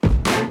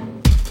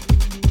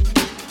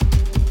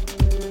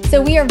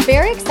So we are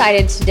very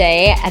excited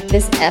today at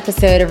this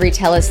episode of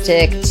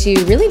Retailistic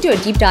to really do a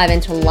deep dive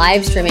into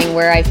live streaming,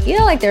 where I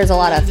feel like there's a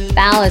lot of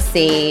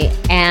fallacy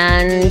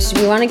and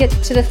we want to get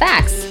to the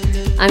facts.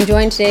 I'm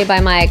joined today by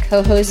my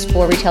co-host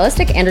for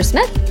Retailistic, Andrew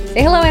Smith.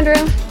 Say hello, Andrew.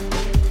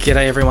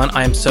 G'day everyone,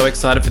 I am so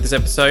excited for this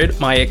episode.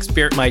 My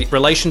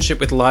relationship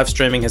with live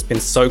streaming has been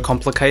so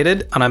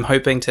complicated, and I'm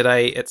hoping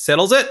today it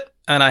settles it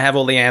and I have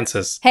all the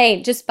answers.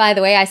 Hey, just by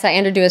the way, I saw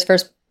Andrew do his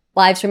first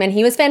live stream and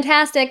he was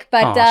fantastic,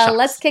 but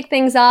let's kick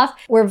things off.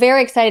 We're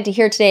very excited to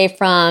hear today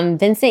from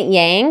Vincent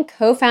Yang,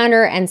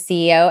 co-founder and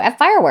CEO at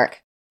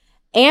Firework.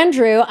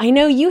 Andrew, I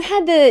know you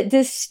had the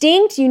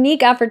distinct,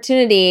 unique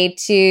opportunity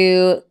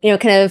to,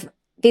 kind of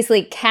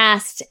basically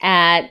cast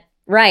at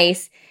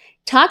Rice.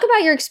 Talk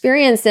about your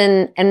experience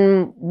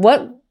and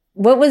what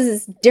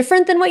was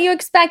different than what you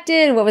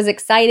expected. What was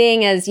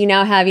exciting, as you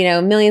now have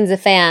millions of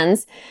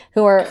fans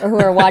who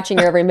are watching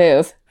your every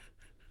move.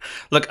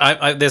 Look,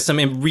 there's some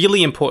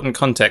really important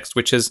context,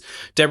 which is,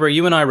 Deborah,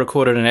 you and I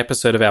recorded an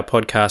episode of our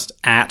podcast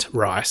at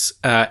Rice,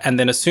 and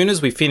then as soon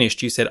as we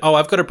finished, you said, "Oh,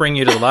 I've got to bring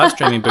you to the live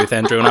streaming booth,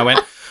 Andrew," and I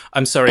went,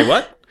 "I'm sorry,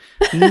 what?"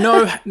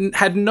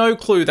 Had no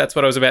clue that's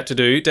what I was about to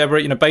do.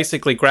 Deborah,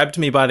 basically grabbed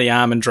me by the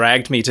arm and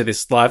dragged me to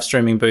this live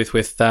streaming booth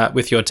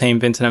with your team,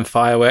 Vincent and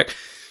Firework.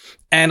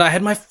 And I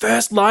had my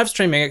first live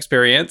streaming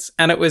experience,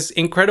 and it was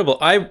incredible.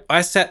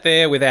 I sat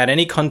there without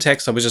any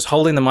context. I was just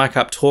holding the mic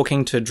up,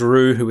 talking to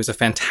Drew, who was a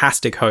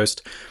fantastic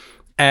host.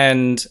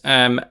 And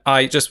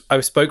I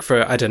spoke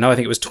for, I don't know, I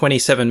think it was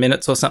 27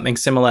 minutes or something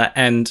similar.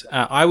 And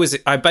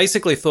I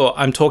basically thought,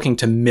 I'm talking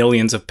to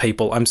millions of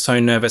people. I'm so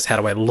nervous. How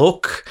do I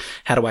look?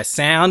 How do I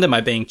sound? Am I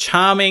being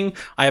charming?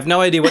 I have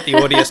no idea what the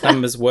audience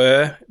numbers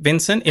were,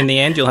 Vincent. In the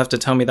end, you'll have to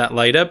tell me that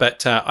later.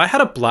 But I had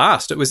a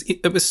blast. It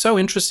was so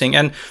interesting.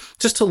 And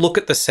just to look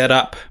at the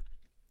setup,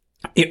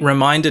 it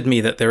reminded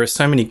me that there are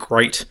so many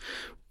great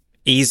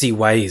easy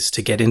ways to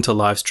get into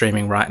live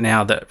streaming right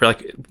now, that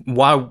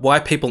why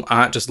people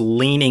aren't just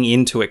leaning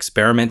into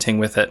experimenting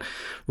with it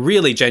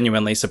really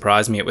genuinely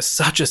surprised me. It was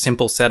such a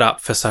simple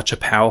setup for such a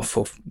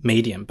powerful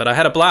medium, but I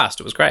had a blast.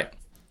 It was great.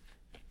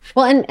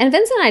 Well, and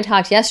Vincent and I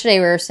talked yesterday.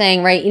 We were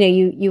saying, right,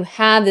 you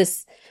have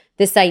this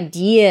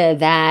idea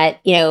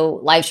that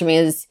live streaming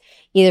is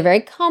either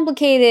very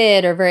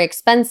complicated or very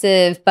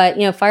expensive, but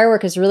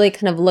Firework has really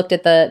kind of looked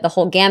at the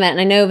whole gamut. And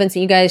I know,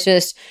 Vincent, you guys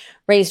just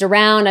raised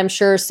around. I'm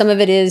sure some of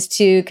it is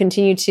to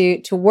continue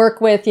to work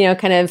with,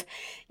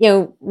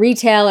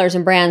 retailers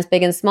and brands,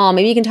 big and small.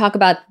 Maybe you can talk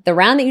about the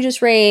round that you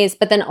just raised,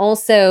 but then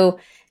also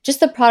just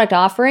the product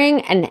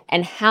offering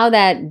and how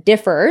that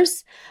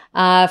differs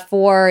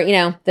for,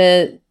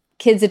 the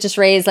kids that just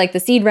raised like the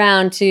seed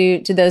round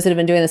to those that have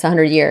been doing this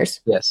 100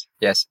 years.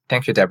 Yes.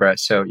 Thank you, Deborah.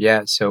 So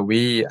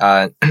we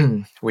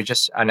we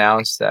just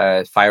announced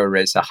Firework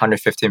raised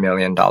 $150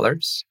 million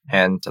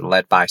and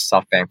led by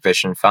SoftBank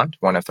Vision Fund,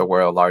 one of the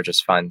world's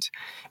largest funds,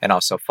 and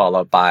also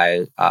followed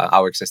by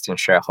our existing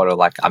shareholder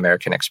like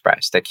American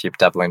Express. They keep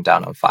doubling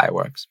down on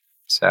Fireworks.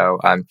 So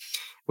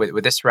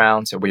with this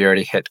round, we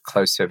already hit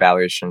close to a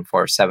valuation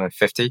for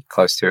 $750,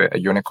 close to a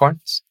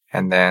unicorns.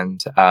 And then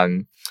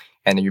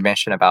and you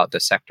mentioned about the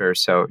sector.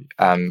 So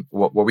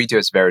what we do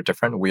is very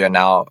different. We are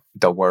now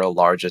the world's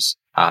largest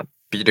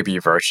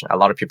B2B version. A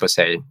lot of people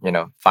say,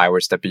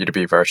 Firework is the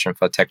B2B version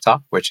for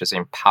TikTok, which is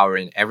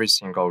empowering every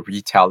single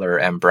retailer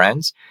and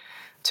brands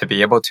to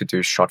be able to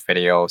do short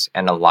videos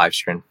and a live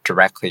stream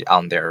directly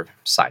on their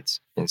sites,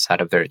 inside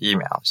of their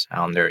emails,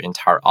 on their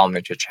entire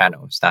omnichannel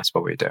channels. That's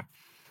what we do.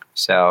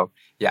 So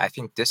I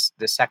think this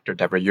sector,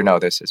 Deborah,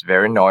 this is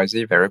very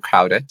noisy, very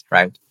crowded,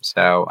 right?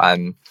 So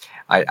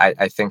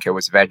I think it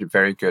was very,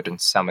 very good, and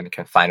someone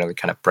can finally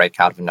kind of break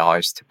out of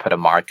noise to put a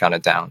mark on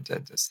it down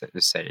to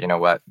say, you know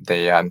what,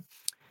 there's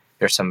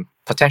some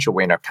potential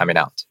winner coming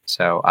out.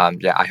 So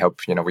I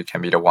hope we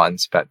can be the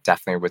ones, but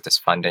definitely with this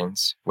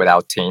fundings, with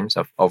our teams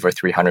of over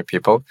 300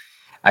 people,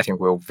 I think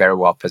we're very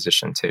well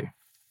positioned to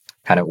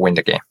kind of win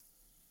the game.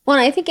 Well,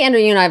 I think,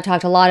 Andrew, you and I have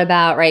talked a lot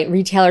about, right,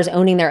 retailers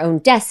owning their own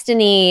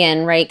destiny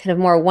and, right, kind of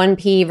more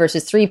 1P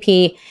versus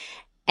 3P.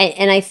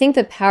 And I think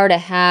the power to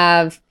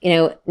have,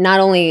 not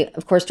only,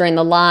 of course, during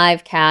the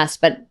live cast,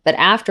 but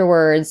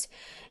afterwards,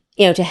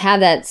 to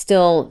have that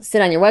still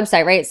sit on your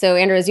website, right? So,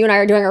 Andrew, as you and I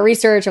are doing our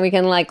research and we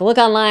can look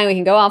online, we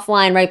can go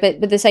offline, right?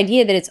 But this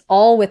idea that it's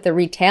all with the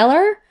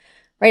retailer,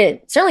 right?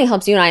 It certainly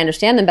helps you and I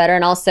understand them better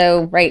and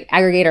also, right,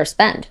 aggregate our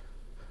spend.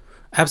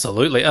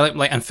 Absolutely.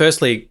 And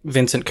firstly,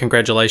 Vincent,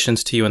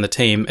 congratulations to you and the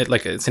team.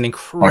 It's an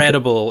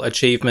incredible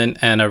achievement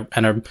and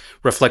a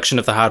reflection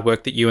of the hard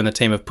work that you and the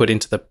team have put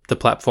into the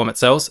platform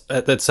itself.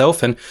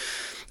 And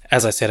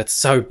as I said, it's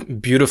so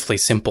beautifully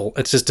simple.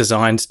 It's just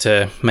designed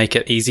to make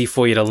it easy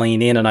for you to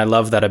lean in. And I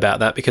love that about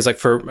that because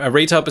for a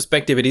retail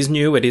perspective, it is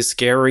new, it is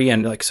scary.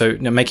 And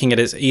making it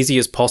as easy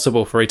as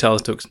possible for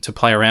retailers to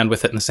play around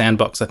with it in the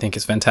sandbox, I think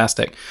is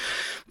fantastic.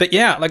 But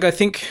I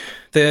think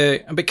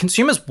but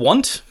consumers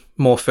want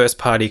more first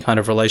party kind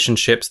of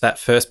relationships, that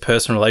first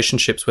person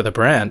relationships with a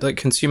brand. Like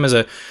consumers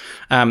are,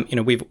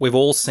 we've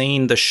all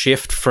seen the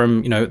shift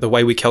from, the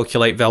way we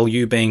calculate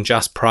value being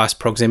just price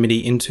proximity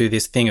into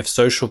this thing of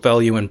social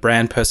value and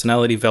brand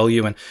personality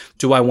value. And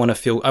I want to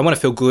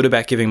feel good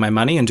about giving my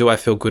money, and do I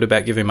feel good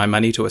about giving my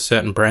money to a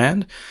certain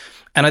brand?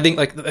 And I think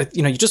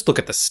you just look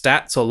at the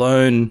stats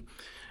alone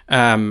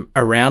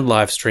around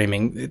live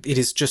streaming, it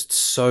is just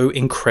so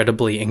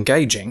incredibly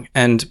engaging,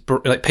 and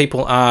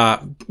people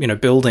are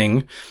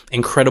building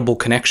incredible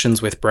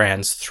connections with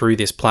brands through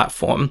this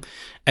platform.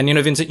 And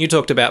Vincent, you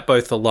talked about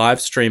both the live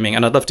streaming,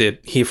 and I'd love to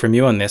hear from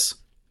you on this.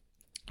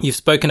 You've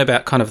spoken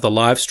about kind of the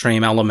live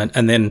stream element,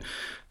 and then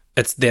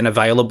it's then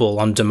available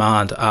on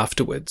demand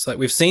afterwards. Like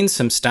we've seen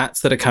some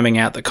stats that are coming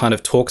out that kind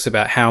of talks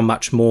about how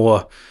much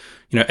more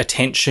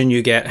attention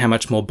you get, how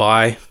much more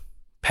buy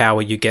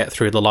power you get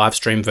through the live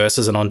stream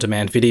versus an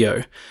on-demand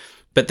video.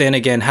 But then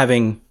again,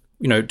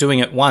 doing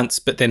it once,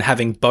 but then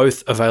having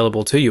both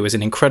available to you is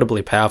an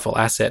incredibly powerful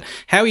asset.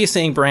 How are you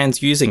seeing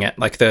brands using it?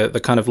 Like the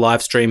kind of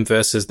live stream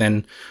versus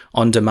then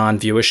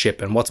on-demand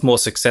viewership, and what's more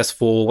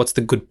successful? What's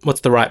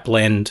the right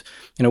blend?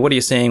 What are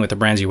you seeing with the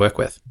brands you work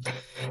with?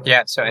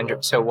 Yeah. So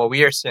Andrew, what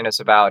we are seeing is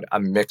about a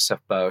mix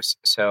of both.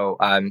 So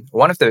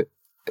one of the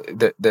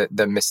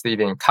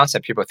misleading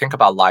concept people think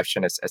about live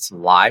stream is it's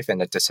live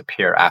and it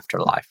disappear after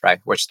live, right?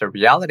 Which the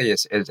reality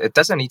is it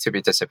doesn't need to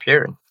be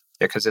disappearing,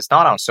 because it's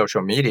not on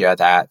social media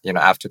that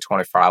after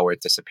 24 hours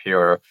it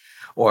disappear,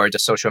 or the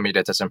social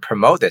media doesn't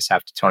promote this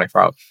after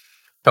 24 hours.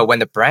 But when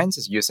the brands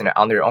is using it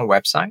on their own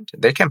website,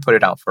 they can put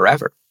it on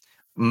forever.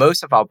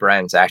 Most of our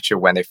brands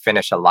actually, when they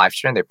finish a live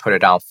stream, they put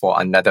it on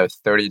for another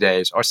 30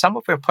 days, or some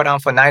of them put on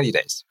for 90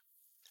 days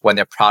when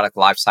their product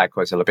life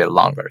cycle is a little bit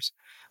longer.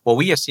 What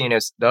we have seen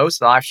is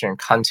those live streams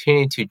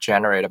continue to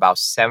generate about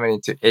 70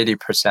 to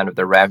 80% of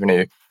the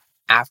revenue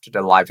after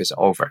the live is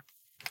over.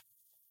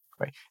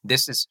 Right?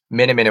 This is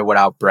many what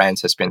our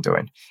brands has been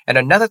doing. And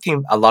another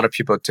thing a lot of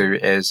people do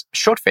is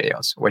short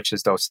videos, which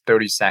is those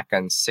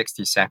 30-second,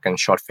 60-second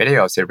short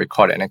videos they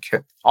record, and it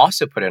can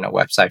also put in a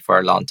website for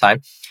a long time.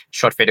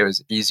 Short video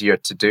is easier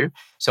to do.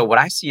 So what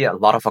I see a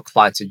lot of our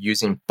clients are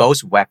using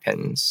both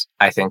weapons,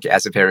 I think,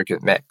 as a very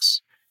good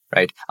mix.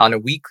 Right? On a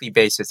weekly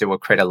basis, they will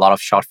create a lot of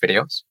short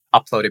videos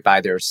uploaded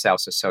by their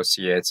sales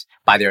associates,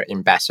 by their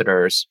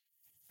ambassadors,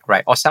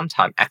 right? Or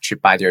sometimes actually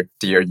by their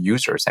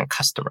users and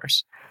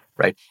customers,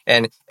 right?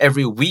 And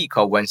every week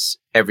or once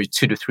every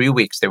 2 to 3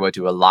 weeks, they will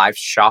do a live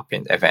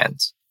shopping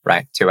event,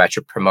 right? To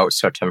actually promote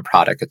certain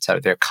product, etc.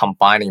 They're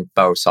combining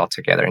both all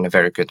together in a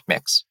very good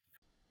mix.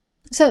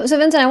 So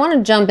Vincent, I want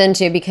to jump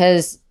into,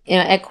 because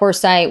at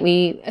CoreSight,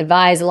 we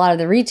advise a lot of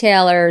the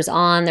retailers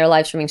on their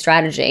live streaming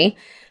strategy,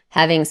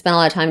 having spent a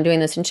lot of time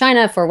doing this in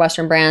China for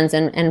Western brands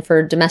and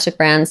for domestic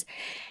brands.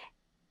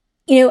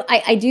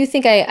 I do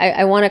think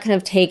I want to kind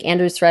of take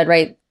Andrew's thread,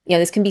 right?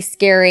 This can be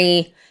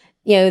scary.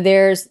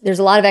 There's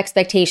a lot of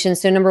expectations.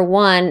 So number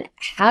one,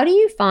 how do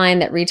you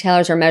find that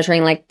retailers are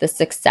measuring like the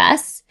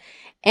success?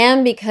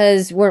 And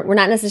because we're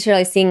not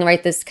necessarily seeing,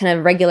 right, this kind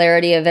of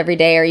regularity of every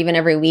day or even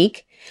every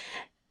week,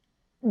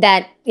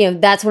 that,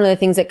 that's one of the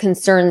things that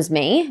concerns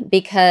me,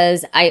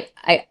 because I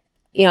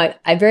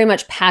very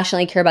much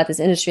passionately care about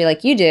this industry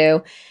like you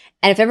do.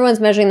 And if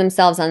everyone's measuring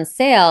themselves on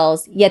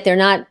sales, yet they're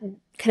not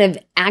kind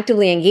of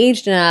actively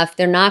engaged enough,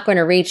 they're not going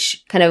to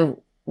reach kind of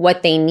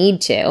what they need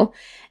to.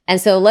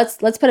 And so let's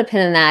put a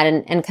pin in that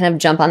and kind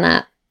of jump on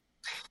that.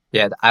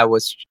 Yeah,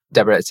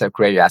 Deborah, it's a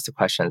great you asked the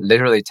question.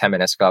 Literally 10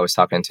 minutes ago, I was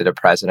talking to the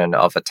president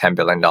of a $10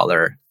 billion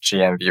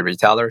GMV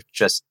retailer.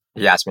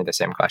 He asked me the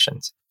same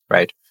questions,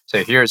 right?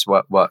 So here's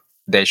what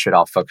they should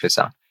all focus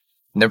on.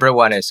 Number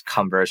one is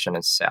conversion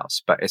and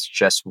sales, but it's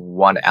just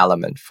one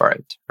element for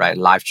it, right?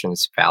 Live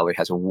stream's value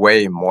has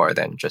way more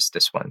than just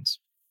this one's.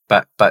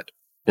 But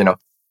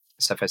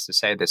suffice to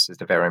say, this is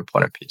the very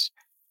important piece.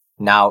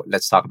 Now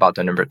let's talk about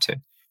the number two.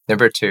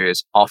 Number two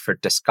is offer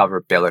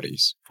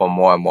discoverabilities for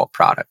more and more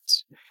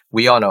products.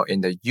 We all know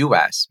in the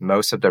US,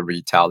 most of the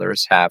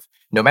retailers have,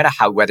 no matter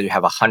whether you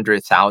have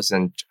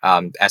 100,000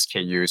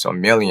 SKUs or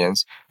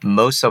millions,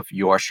 most of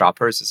your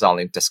shoppers is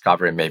only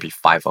discovering maybe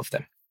 5 of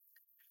them.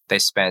 They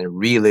spend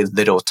really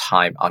little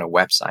time on a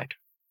website,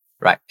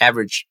 right?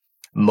 Average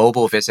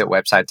mobile visit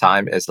website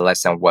time is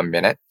less than 1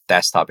 minute.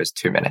 Desktop is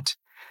 2 minutes,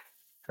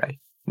 right?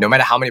 No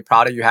matter how many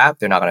products you have,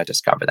 they're not going to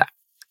discover that.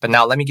 But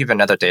now let me give you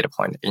another data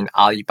point. In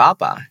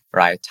Alibaba,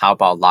 right,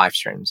 Taobao live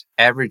streams,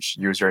 average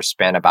users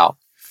spend about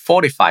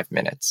 45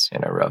 minutes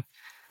in a row,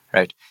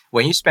 right?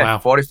 When you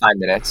spend 45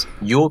 minutes,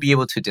 you'll be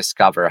able to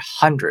discover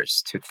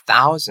hundreds to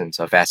thousands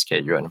of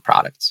SKU and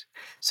products.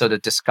 So the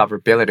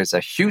discoverability is a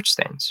huge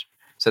thing.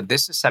 So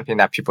this is something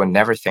that people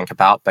never think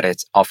about, but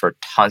it's offered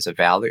tons of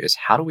value, is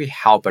how do we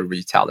help a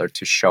retailer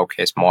to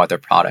showcase more of their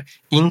product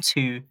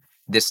into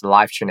this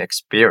live stream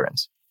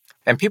experience?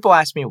 And people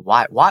ask me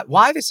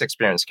why this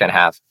experience can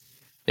have,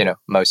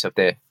 most of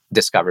the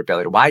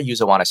discoverability. Why a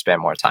user want to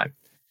spend more time?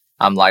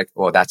 I'm like,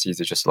 well, that's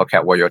easy. Just look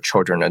at what your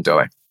children are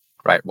doing,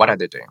 right? What are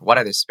they doing? What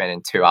are they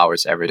spending 2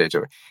 hours every day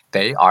doing?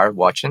 They are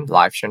watching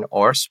live stream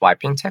or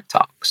swiping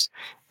TikToks.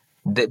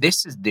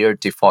 This is their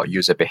default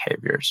user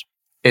behaviors.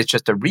 It's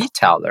just the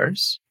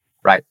retailers,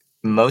 right?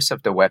 Most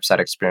of the website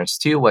experience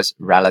still was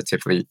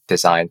relatively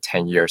designed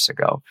 10 years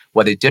ago.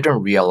 What they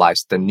didn't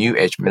realize, the new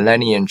age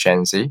millennial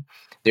Gen Z,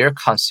 their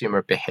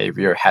consumer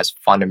behavior has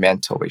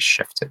fundamentally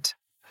shifted.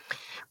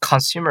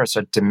 Consumers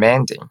are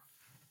demanding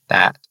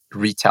that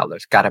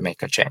retailers got to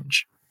make a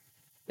change.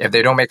 If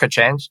they don't make a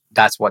change,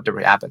 that's what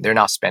will happen. They're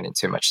not spending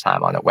too much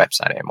time on the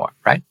website anymore,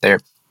 right?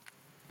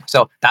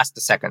 So that's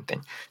the second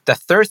thing. The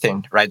third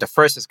thing, right? The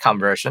first is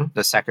conversion.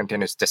 The second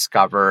thing is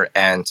discover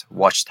and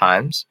watch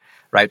times,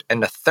 right?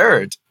 And the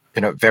third,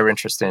 very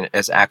interesting,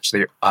 is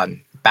actually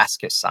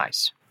basket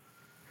size.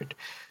 Right?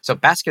 So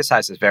basket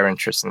size is very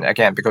interesting,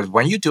 again, because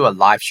when you do a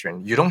live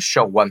stream, you don't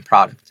show one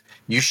product.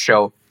 You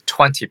show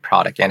 20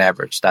 product on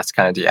average. That's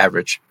kind of the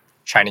average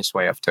Chinese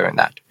way of doing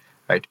that,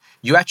 right?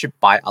 You actually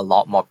buy a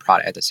lot more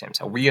product at the same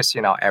time. We have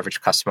seen our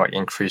average customer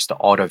increase the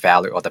order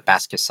value or the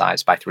basket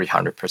size by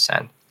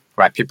 300%.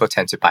 Right? People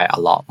tend to buy a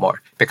lot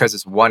more because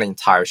it's one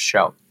entire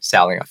show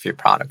selling a few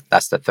products.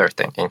 That's the third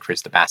thing,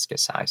 increase the basket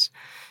size.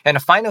 And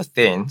the final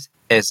thing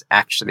is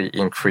actually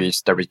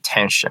increase the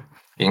retention,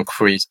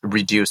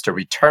 reduce the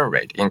return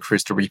rate,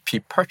 increase the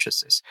repeat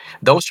purchases.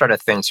 Those are the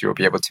things you'll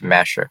be able to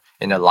measure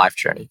in the live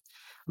journey.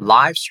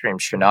 Live stream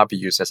should not be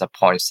used as a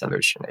point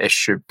solution. It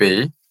should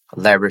be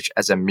leveraged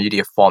as a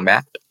media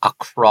format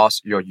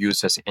across your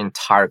user's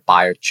entire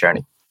buyer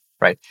journey,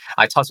 right?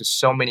 I talk to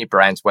so many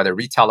brands, whether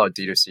retail or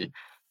D2C.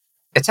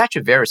 It's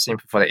actually very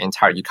simple for the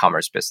entire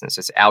e-commerce business.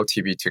 It's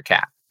LTV to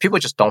CAC. People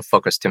just don't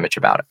focus too much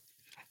about it.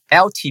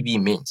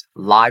 LTV means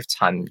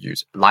lifetime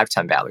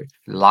value,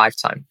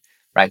 lifetime,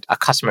 right? A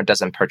customer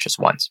doesn't purchase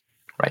once,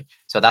 right?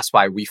 So that's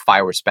why we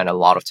Firework spend a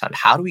lot of time.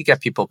 How do we get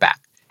people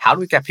back? How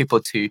do we get people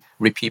to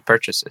repeat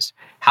purchases?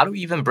 How do we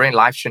even bring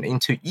live stream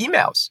into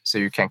emails so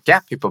you can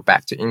get people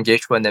back to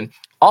engage with them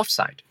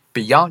offsite,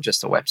 beyond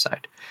just the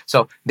website?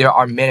 So there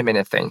are many,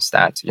 many things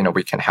that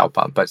we can help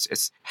on, but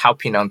it's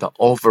helping on the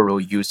overall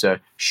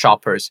user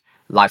shoppers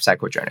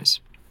lifecycle journeys.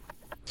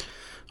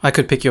 I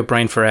could pick your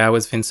brain for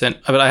hours, Vincent,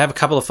 but I have a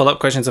couple of follow-up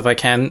questions if I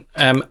can.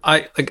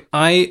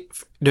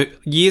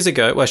 Years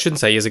ago, well, I shouldn't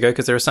say years ago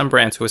because there are some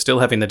brands who are still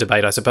having the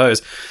debate, I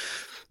suppose.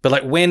 But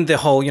like when the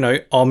whole,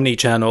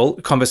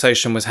 omni-channel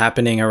conversation was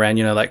happening around,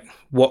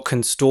 what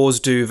can stores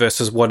do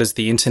versus what is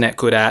the internet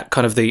good at?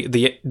 Kind of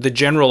the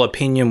general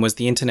opinion was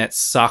the internet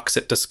sucks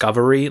at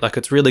discovery. Like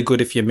it's really good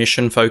if you're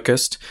mission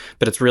focused,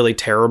 but it's really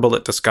terrible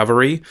at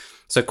discovery.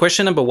 So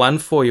question number one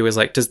for you is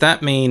does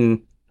that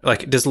mean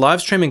does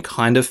live streaming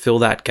kind of fill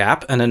that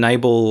gap and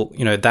enable,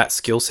 that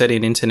skill set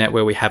in internet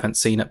where we haven't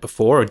seen it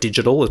before, or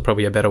digital is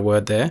probably a better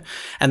word there.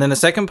 And then the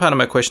second part of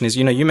my question is,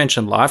 you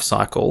mentioned life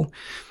cycle.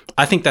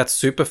 I think that's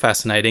super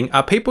fascinating.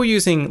 Are people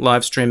using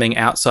live streaming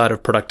outside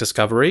of product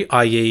discovery,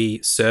 i.e.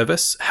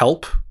 service,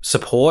 help,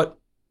 support,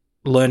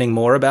 learning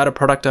more about a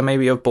product I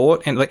maybe have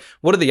bought? And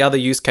what are the other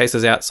use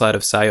cases outside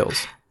of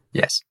sales?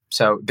 Yes.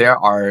 So there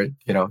are,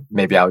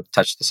 maybe I'll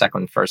touch the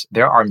second first.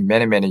 There are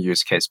many, many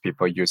use case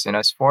people using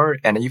us for.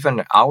 And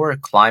even our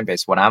client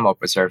base, what I'm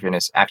observing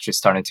is actually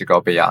starting to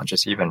go beyond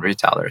just even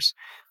retailers.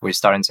 We're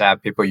starting to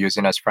have people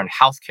using us from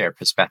healthcare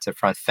perspective,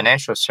 from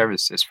financial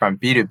services, from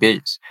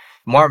B2Bs.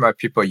 More and more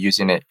people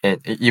using it in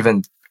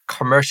even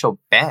commercial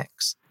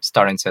banks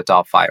starting to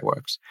adopt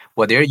Fireworks.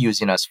 What they're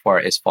using us for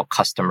is for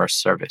customer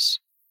service,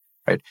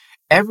 right?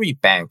 Every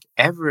bank,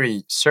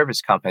 every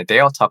service company, they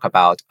all talk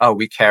about,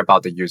 we care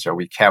about the user.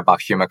 We care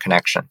about human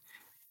connection.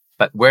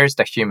 But where's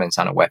the humans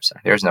on a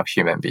website? There's no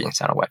human beings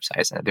on a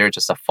website, isn't it? They're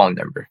just a phone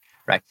number,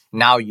 right?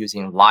 Now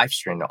using live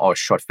stream or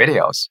short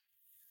videos,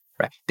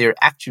 right? They're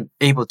actually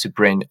able to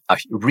bring a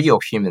real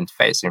human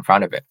face in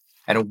front of it.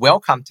 And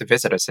welcome to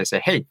visitors. They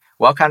say, hey,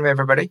 welcome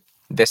everybody.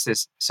 This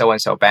is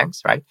so-and-so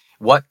banks, right?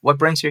 What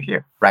brings you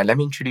here, right? Let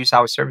me introduce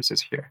our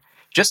services here.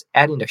 Just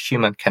adding the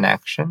human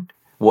connection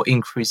will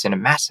increase in a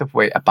massive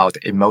way about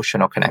the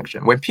emotional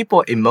connection. When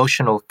people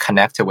emotional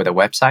connected with a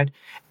website,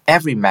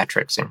 every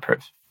metrics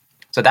improve.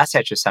 So that's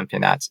actually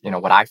something that,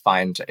 what I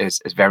find is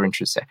very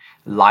interesting.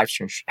 Live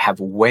streams have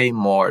way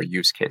more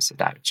use cases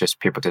that just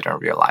people didn't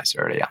realize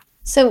earlier.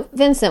 So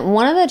Vincent,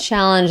 one of the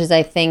challenges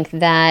I think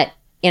that,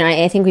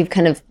 I think we've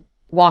kind of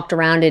walked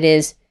around it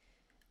is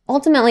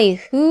ultimately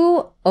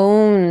who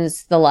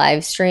owns the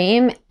live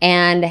stream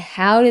and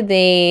how do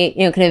they,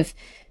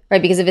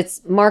 right? Because if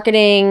it's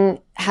marketing,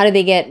 how do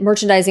they get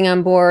merchandising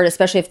on board,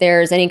 especially if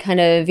there's any kind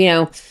of,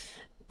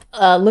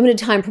 limited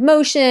time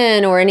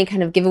promotion or any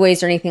kind of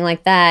giveaways or anything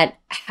like that?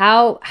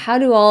 How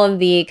do all of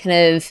the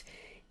kind of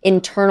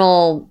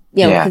internal,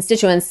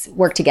 constituents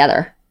work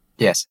together?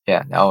 Yes.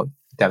 Yeah. No,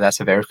 that's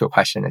a very good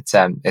question.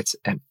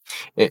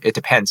 It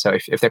depends. So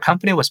if the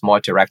company was more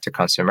direct to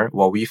consumer,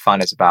 what we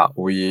found is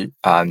the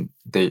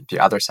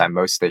other side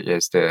mostly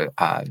is the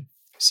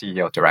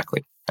CEO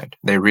directly. Right?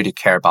 They really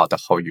care about the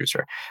whole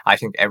user. I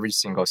think every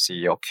single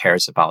CEO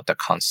cares about the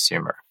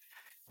consumer.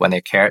 When they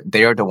care,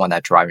 they are the one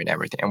that's driving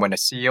everything. And when the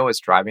CEO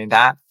is driving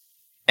that,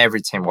 every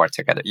team works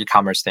together.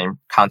 E-commerce team,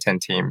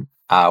 content team,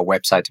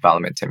 website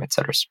development team,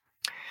 etc.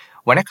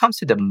 When it comes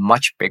to the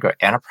much bigger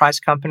enterprise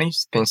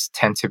companies, things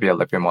tend to be a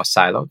little bit more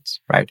siloed,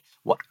 right?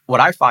 What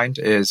I find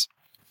is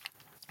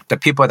the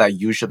people that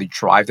usually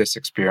drive this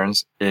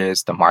experience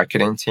is the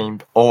marketing team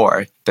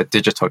or the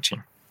digital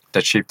team,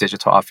 the chief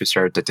digital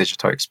officer, the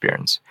digital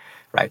experience,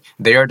 right?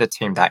 They are the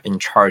team that in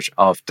charge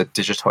of the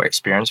digital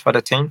experience for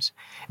the teams.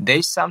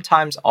 They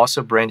sometimes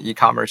also bring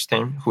e-commerce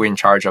team who in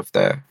charge of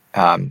the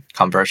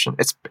conversion.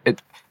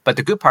 But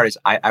the good part is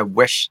I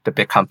wish the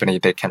big company,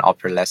 they can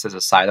operate less as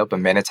a silo, but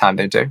many times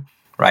they do,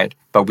 right?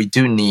 But we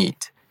do need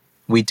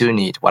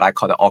what I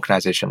call the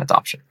organization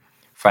adoption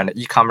from the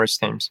e-commerce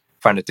teams,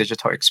 from the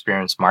digital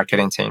experience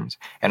marketing teams,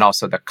 and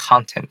also the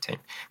content team.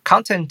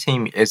 Content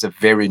team is a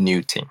very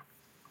new team,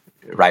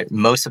 right?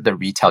 Most of the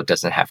retail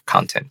doesn't have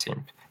content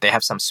team. They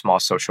have some small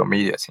social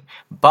media team.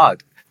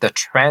 But the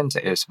trend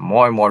is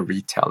more and more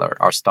retailers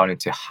are starting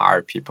to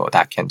hire people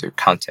that can do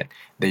content.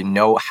 They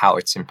know how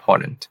it's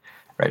important,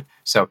 right?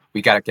 So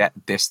we got to get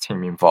this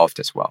team involved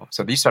as well.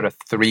 So these are the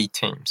three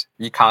teams: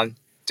 econ,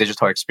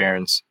 digital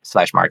experience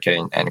 /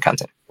 marketing, and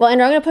content. Well,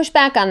 Andrew, I'm going to push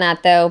back on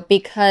that, though,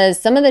 because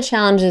some of the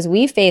challenges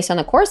we face on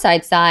the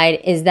CoreSite side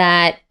is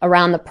that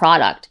around the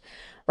product,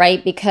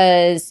 right?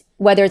 Because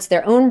whether it's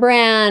their own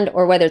brand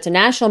or whether it's a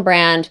national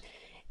brand,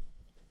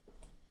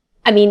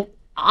 I mean,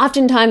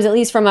 oftentimes, at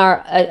least from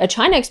a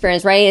China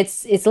experience, right?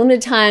 It's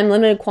limited time,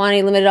 limited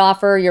quantity, limited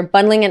offer. You're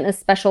bundling it in a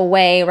special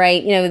way,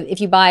 right? You know,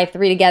 if you buy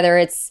 3 together,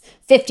 it's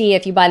 50.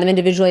 If you buy them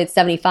individually, it's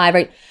 75,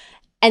 right?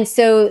 And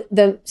so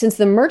since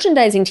the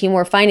merchandising team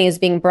we're finding is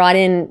being brought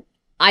in,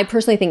 I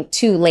personally think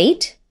too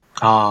late.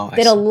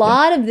 That a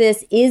lot of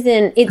this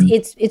isn't,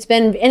 it's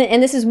been,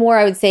 and this is more,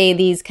 I would say,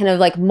 these kind of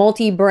like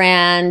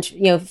multi-brand,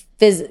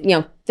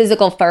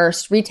 physical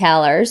first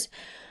retailers,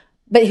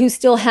 but who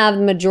still have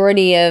the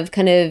majority of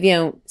kind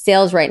of,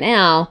 sales right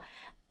now.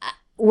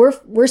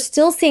 We're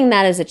still seeing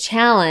that as a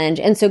challenge.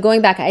 And so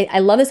going back, I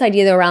love this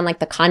idea though around like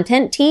the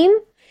content team,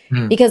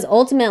 because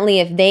ultimately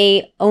if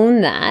they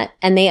own that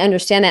and they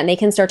understand that and they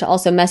can start to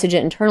also message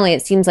it internally,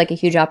 it seems like a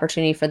huge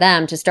opportunity for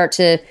them to start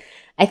to,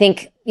 I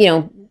think,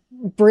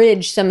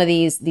 bridge some of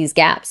these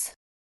gaps.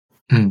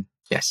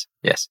 Yes.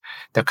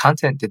 The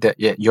content,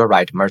 you're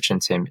right,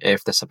 merchant team.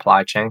 If the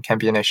supply chain can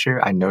be an issue,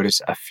 I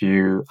noticed a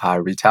few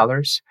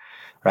retailers,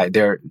 right?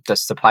 The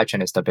supply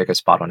chain is the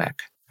biggest bottleneck,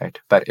 right?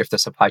 But if the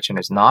supply chain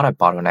is not a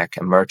bottleneck,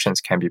 and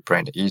merchants can be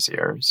branded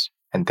easier.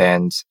 And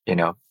then,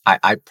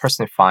 I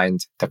personally find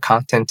the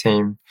content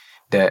team,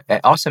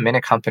 and also many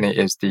company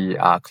is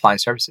the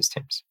client services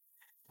teams.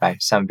 Right?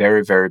 Some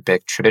very, very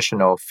big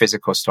traditional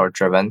physical store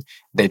driven.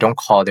 They don't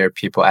call their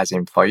people as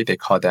employee. They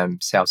call them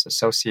sales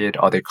associate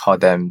or they call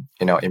them,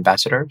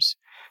 ambassadors.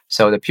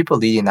 So the people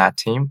leading that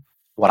team,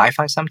 what I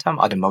find sometimes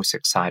are the most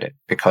excited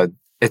because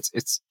it's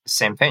the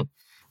same thing.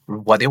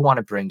 What they want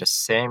to bring the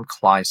same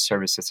client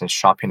services and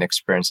shopping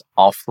experience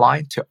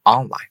offline to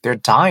online. They're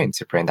dying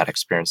to bring that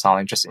experience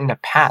online. Just in the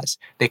past,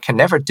 they can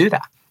never do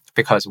that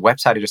because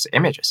website is just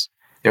images.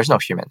 There's no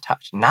human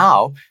touch.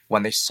 Now,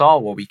 when they saw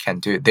what we can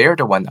do, they're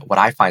the one, what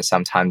I find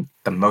sometimes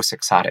the most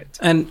excited.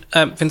 And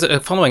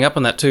Vincent, following up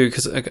on that too,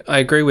 because I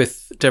agree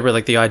with Deborah,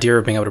 like the idea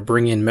of being able to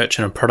bring in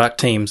merchant and product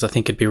teams, I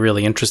think it'd be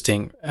really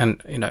interesting.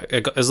 And,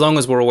 as long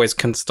as we're always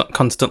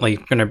constantly,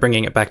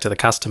 bringing it back to the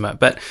customer.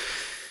 But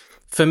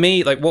for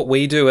me, like what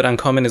we do at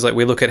Uncommon is like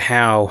we look at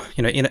how,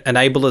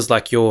 enablers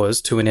like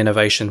yours to an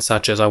innovation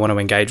such as I want to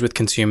engage with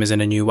consumers in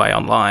a new way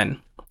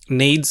online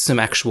needs some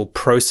actual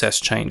process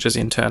changes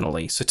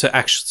internally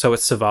so it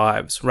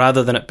survives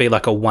rather than it be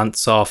like a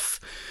once-off.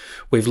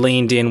 We've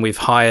leaned in, we've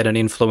hired an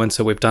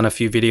influencer, we've done a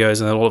few videos,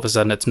 and then all of a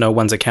sudden it's no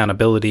one's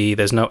accountability.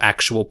 There's no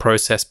actual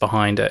process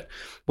behind it.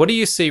 What do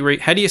you see?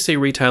 How do you see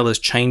retailers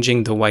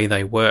changing the way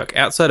they work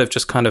outside of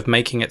just kind of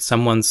making it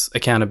someone's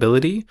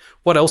accountability?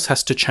 What else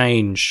has to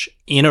change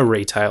in a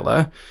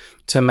retailer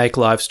to make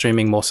live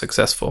streaming more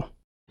successful?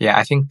 Yeah,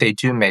 I think they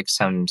do make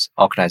some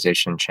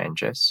organization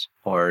changes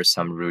or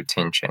some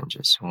routine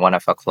changes. One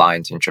of our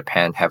clients in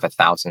Japan have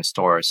 1,000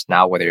 stores.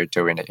 Now what they're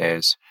doing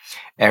is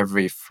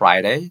every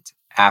Friday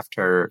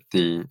after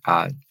the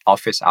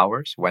office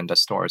hours, when the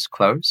stores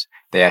close,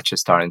 they actually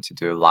starting to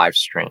do live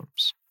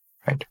streams,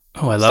 right?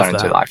 Oh, I love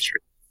that. To live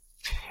stream.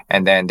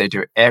 And then they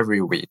do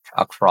every week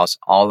across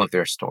all of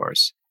their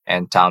stores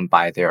and done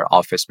by their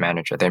office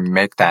manager. They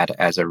make that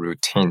as a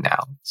routine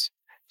now.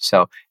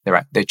 So they're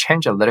right. They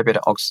change a little bit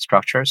of org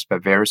structures,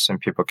 but very soon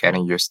people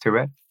getting used to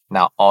it.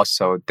 Now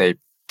also they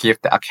give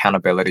the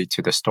accountability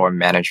to the store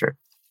manager,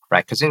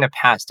 right? Because in the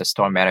past, the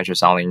store manager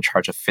is only in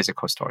charge of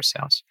physical store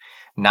sales.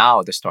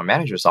 Now the store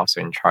manager is also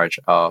in charge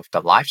of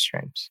the live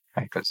streams,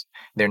 right? Because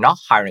they're not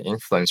hiring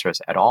influencers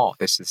at all.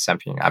 This is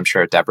something I'm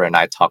sure Deborah and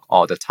I talk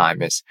all the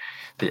time is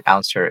the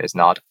answer is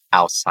not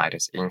outside,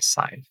 it's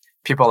inside.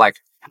 People like,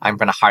 I'm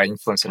going to hire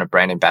influencer and a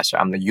brand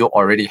ambassador. You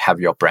already have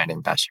your brand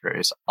ambassador.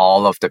 It's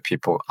all of the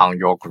people on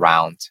your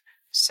ground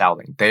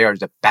selling. They are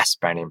the best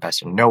brand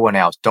ambassador. No one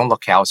else. Don't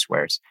look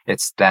elsewhere.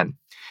 It's them.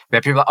 There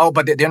are people,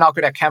 but they're not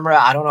good at camera.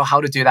 I don't know how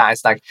to do that.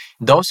 It's like,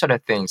 those are the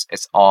things.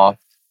 It's all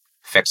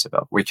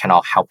fixable. We can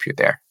all help you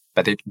there.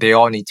 But they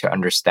all need to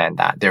understand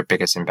that their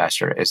biggest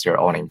investor is their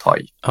own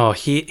employee. Oh,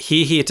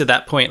 here to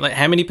that point. Like,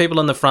 how many people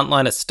on the front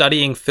line are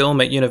studying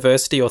film at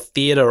university or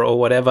theater or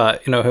whatever,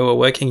 who are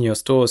working in your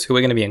stores, who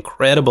are going to be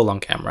incredible on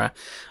camera?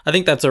 I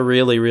think that's a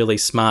really, really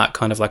smart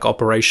kind of like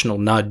operational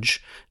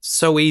nudge.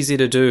 So easy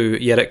to do,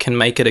 yet it can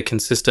make it a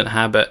consistent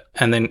habit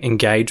and then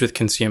engage with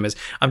consumers.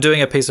 I'm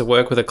doing a piece of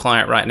work with a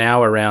client right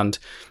now around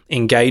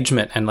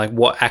engagement and like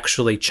what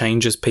actually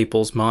changes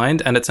people's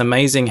mind. And it's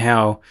amazing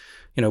how,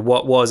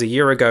 what was a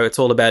year ago, it's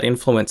all about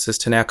influencers,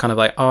 to now kind of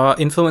like,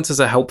 influencers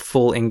are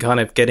helpful in kind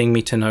of getting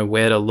me to know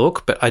where to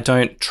look, but I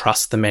don't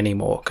trust them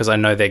anymore because I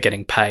know they're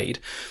getting paid.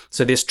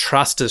 So this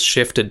trust has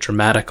shifted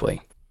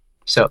dramatically.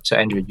 So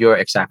Andrew, you're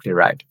exactly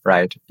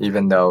right?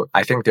 Even though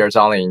I think there's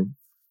only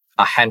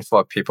a handful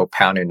of people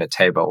pounding the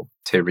table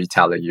to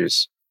retailer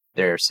use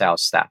their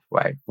sales staff,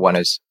 right? One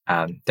is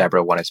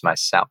Deborah, one is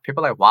myself.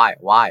 People are like,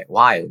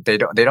 why? They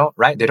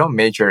don't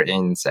major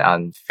in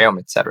film,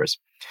 etc.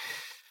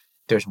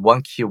 There's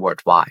one keyword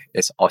why.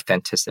 It's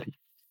authenticity.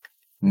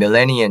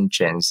 Millennial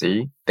Gen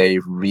Z, they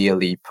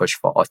really push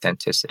for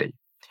authenticity.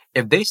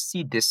 If they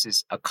see this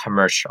is a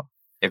commercial,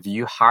 if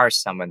you hire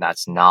someone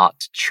that's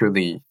not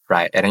truly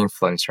an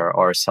influencer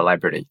or a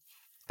celebrity,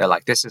 they're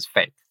like, this is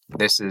fake.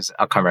 This is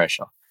a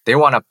commercial. They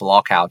want to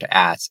block out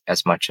ads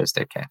as much as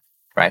they can,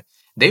 right?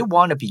 They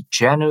want to be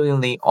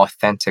genuinely,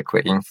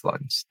 authentically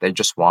influenced. They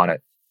just want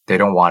it. They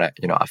don't want it,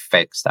 a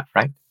fake stuff,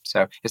 right?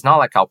 So it's not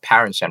like our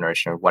parents'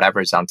 generation, whatever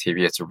is on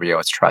TV, it's real,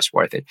 it's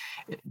trustworthy.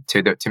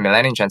 To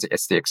millennial Gen Z,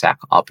 it's the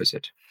exact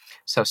opposite.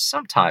 So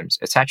sometimes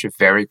it's actually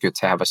very good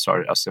to have a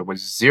story also with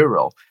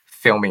zero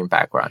filming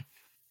background,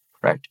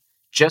 right?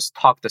 Just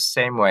talk the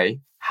same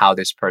way how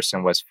this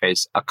person was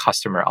face a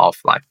customer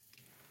offline.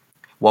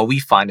 What we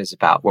find is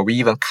where we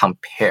even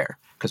compare,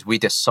 because we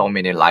did so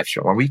many live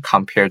shows, when we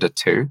compare the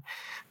two,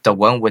 the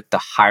one with the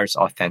highest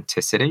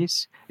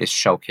authenticities is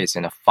showcased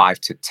in a 5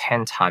 to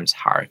 10 times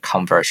higher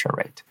conversion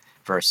rate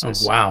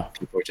versus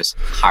people just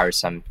hire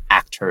some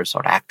actors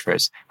or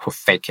actress who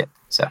fake it.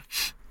 So,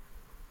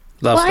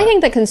 I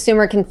think the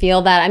consumer can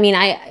feel that. I mean,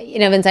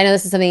 Vince, I know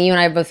this is something you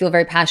and I both feel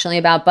very passionately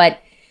about, but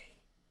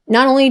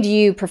not only do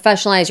you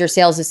professionalize your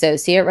sales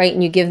associate, right,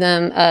 and you give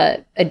them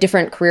a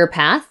different career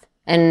path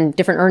and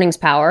different earnings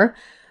power,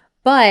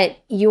 but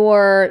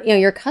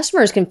your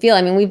customers can feel.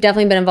 I mean, we've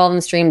definitely been involved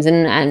in streams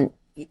and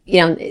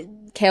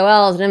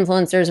KOLs and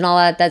influencers and all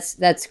that.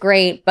 That's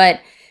great,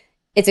 but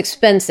it's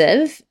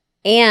expensive.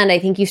 And I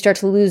think you start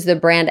to lose the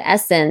brand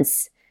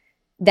essence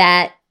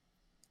that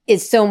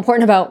is so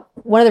important about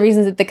one of the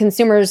reasons that the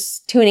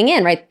consumer's tuning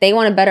in, right? They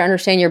want to better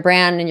understand your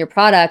brand and your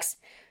products.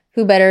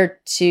 Who better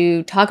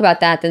to talk about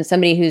that than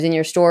somebody who's in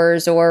your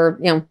stores or,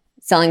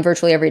 selling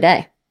virtually every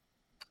day?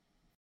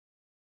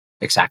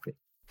 Exactly.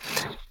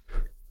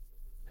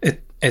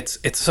 It's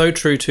so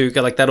true to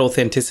like that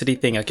authenticity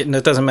thing.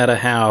 It doesn't matter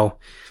how.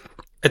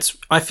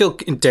 I feel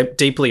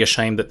deeply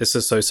ashamed that this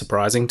is so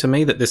surprising to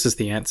me that this is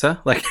the answer.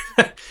 Like,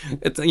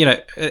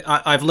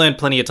 I've learned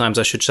plenty of times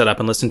I should shut up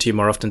and listen to you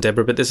more often,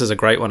 Deborah. But this is a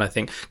great one, I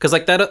think, because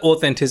like that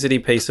authenticity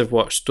piece of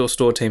what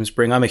store teams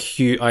bring.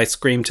 I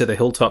scream to the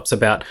hilltops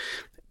about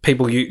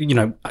people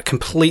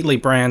completely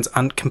brands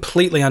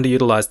completely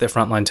underutilize their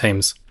frontline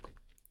teams.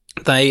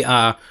 They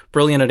are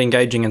brilliant at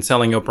engaging and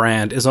selling your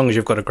brand, as long as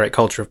you've got a great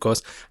culture, of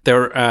course.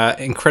 They're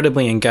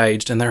incredibly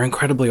engaged and they're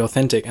incredibly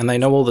authentic, and they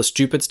know all the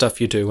stupid stuff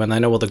you do and they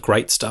know all the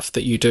great stuff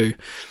that you do.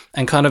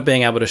 And kind of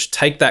being able to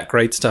take that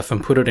great stuff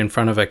and put it in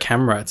front of a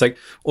camera. It's like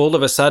all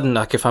of a sudden,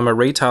 like if I'm a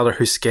retailer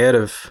who's scared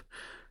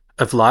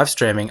of live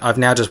streaming, I've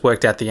now just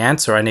worked out the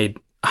answer. I need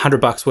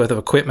 $100 worth of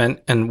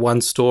equipment and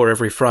one store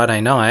every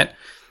Friday night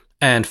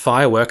and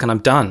firework, and I'm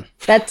done.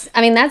 That's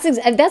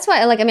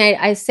why,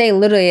 I say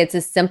literally it's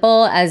as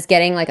simple as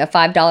getting like a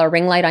 $5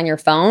 ring light on your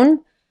phone,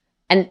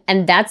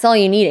 and that's all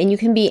you need. And you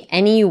can be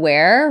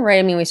anywhere, right?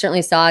 I mean, we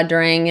certainly saw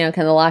during, kind of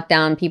the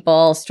lockdown,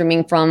 people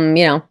streaming from,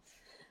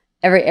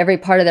 every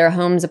part of their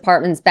homes,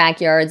 apartments,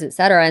 backyards, et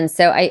cetera. And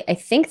so I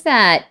think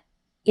that,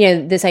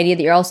 this idea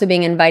that you're also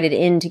being invited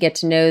in to get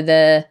to know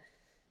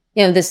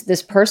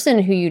this person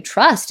who you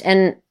trust.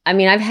 And I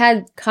mean, I've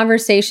had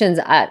conversations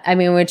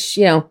which,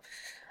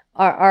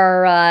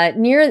 are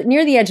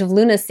near the edge of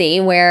lunacy,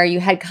 where you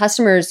had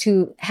customers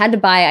who had to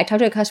buy. I talked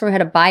to a customer who had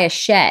to buy a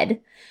shed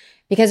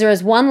because there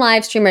was one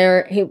live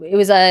streamer. It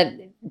was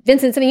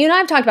Vincent. Something you and I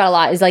have talked about a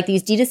lot is like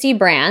these D2C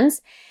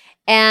brands,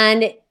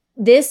 and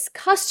this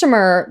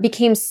customer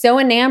became so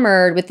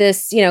enamored with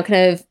this, kind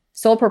of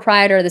sole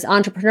proprietor, this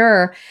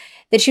entrepreneur,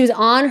 that she was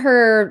on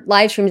her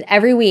live streams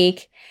every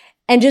week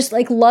and just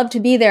like loved to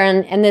be there.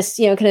 And this,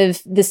 kind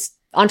of this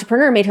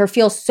entrepreneur made her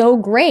feel so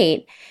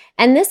great.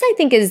 And this, I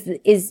think,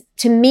 is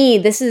to me,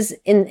 this is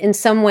in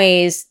some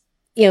ways,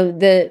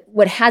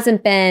 what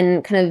hasn't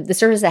been kind of the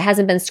surface that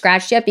hasn't been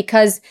scratched yet,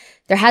 because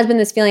there has been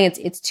this feeling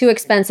it's too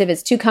expensive,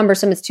 it's too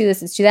cumbersome, it's too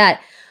this, it's too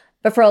that.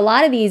 But for a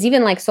lot of these,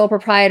 even like sole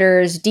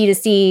proprietors,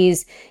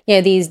 D2Cs,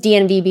 these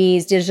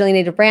DNVBs, digitally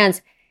native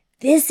brands,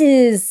 this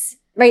is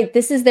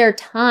their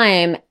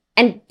time.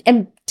 And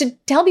to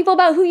tell people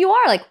about who you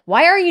are, like,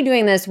 why are you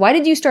doing this? Why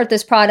did you start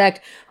this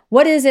product?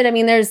 what is it? I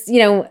mean, there's,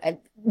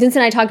 Vincent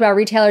and I talked about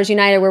Retailers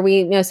United, where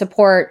we,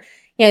 support,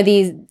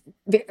 these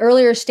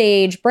earlier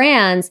stage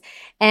brands.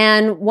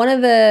 And one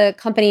of the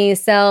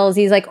companies sells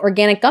these like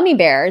organic gummy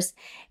bears.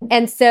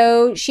 And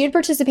so she had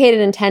participated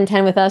in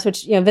 10/10 with us,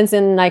 which,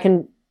 Vincent and I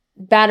can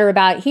batter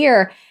about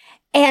here.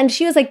 And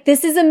she was like,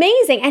 this is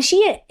amazing. And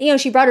she,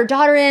 she brought her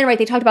daughter in, right?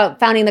 They talked about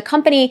founding the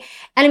company.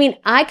 And I mean,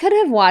 I could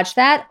have watched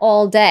that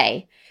all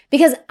day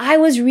because I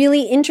was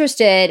really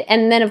interested.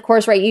 And then of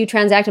course, right, you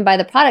transact and buy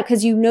the product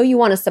because you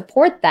want to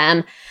support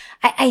them.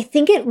 I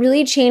think it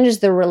really changes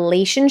the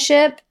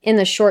relationship in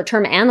the short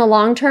term and the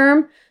long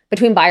term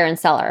between buyer and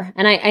seller.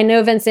 And I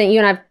know, Vincent, you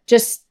and I've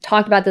just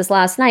talked about this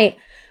last night.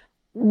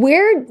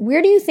 Where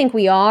do you think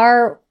we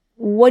are?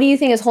 What do you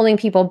think is holding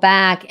people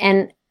back?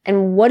 And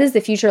what does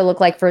the future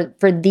look like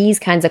for these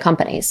kinds of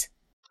companies?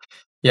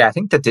 Yeah, I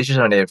think the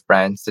digital native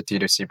brands, the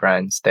D2C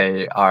brands,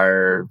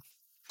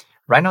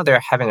 right now they're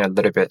having a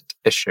little bit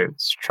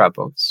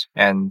troubles.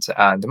 And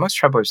the most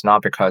trouble is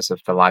not because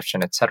of the live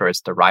stream, et cetera.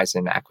 It's the rise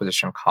in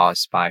acquisition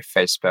costs by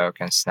Facebook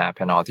and Snap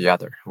and all the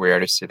other. We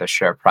already see the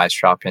share price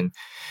drop in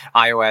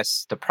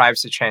iOS, the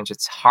privacy change.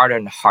 It's harder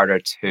and harder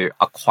to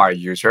acquire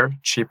user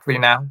cheaply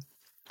now.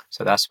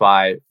 So that's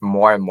why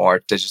more and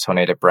more digital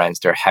native brands,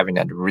 they're having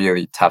a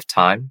really tough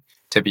time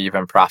to be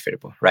even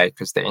profitable, right?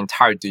 Because the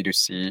entire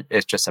D2C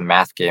is just a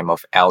math game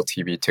of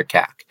LTV to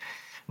CAC.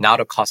 Now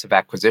the cost of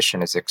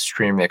acquisition is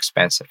extremely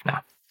expensive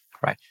now,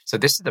 right? So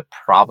this is the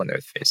problem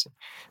they're facing.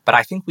 But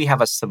I think we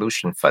have a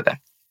solution for them.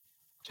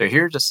 So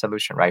here's the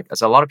solution, right?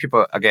 As a lot of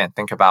people, again,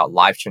 think about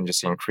live stream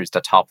just increase the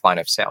top line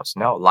of sales.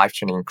 No, live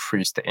stream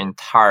increased the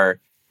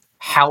entire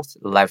health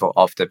level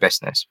of the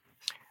business.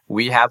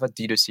 We have a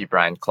D2C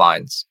brand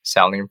clients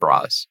selling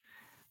bras.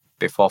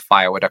 Before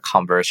Firewood, a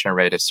conversion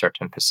rate is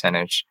certain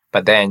percentage.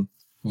 But then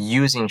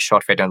using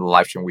short video and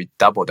live stream, we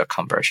double the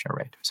conversion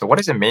rate. So what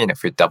does it mean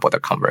if we double the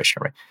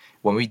conversion rate?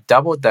 When we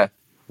double the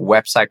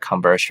website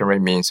conversion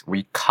rate means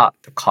we cut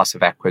the cost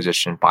of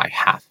acquisition by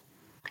half,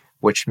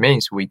 which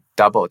means we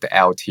double the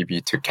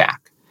LTV to CAC,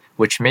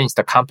 which means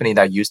the company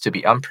that used to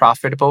be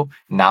unprofitable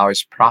now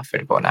is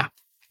profitable now,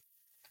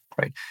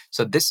 right?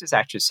 So this is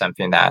actually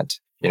something that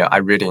I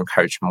really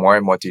encourage more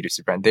and more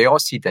D2C brands. They all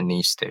see the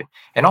needs to.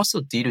 And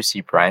also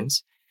D2C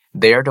brands,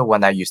 they're the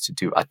one that used to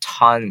do a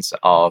tons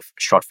of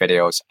short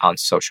videos on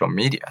social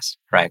medias,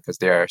 right? Because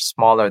they're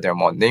smaller, they're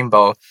more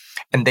nimble,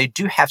 and they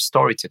do have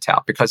story to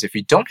tell. Because if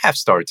you don't have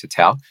story to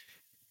tell,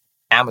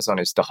 Amazon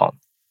is the home,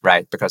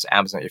 right? Because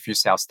Amazon, if you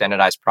sell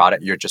standardized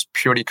product, you're just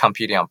purely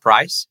competing on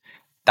price.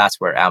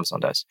 That's where Amazon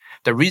does.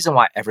 The reason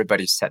why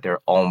everybody set their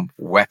own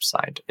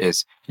website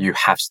is you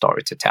have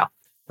story to tell.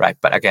 Right.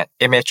 But again,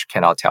 image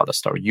cannot tell the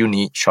story. You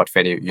need short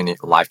video, you need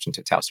live stream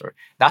to tell story.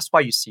 That's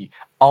why you see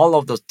all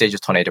of those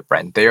digital native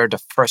brands, they are the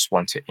first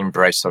one to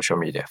embrace social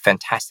media.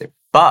 Fantastic.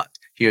 But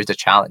here's the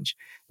challenge.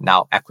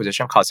 Now,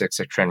 acquisition cost is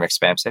extremely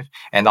expensive.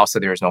 And also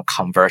there is no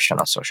conversion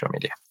on social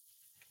media,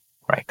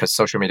 right? Because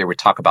social media, we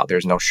talk about,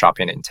 there's no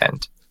shopping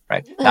intent,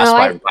 right? That's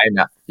why right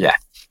now, yeah.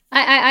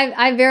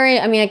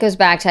 It goes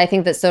back to, I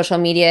think that social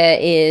media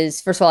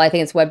is, first of all, I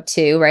think it's Web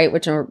 2, right?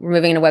 Which we're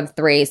moving into Web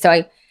 3.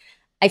 So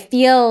I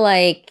feel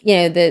like,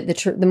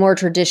 the more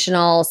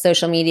traditional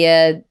social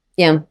media,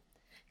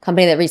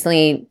 company that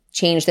recently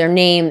changed their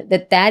name,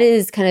 that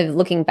is kind of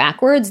looking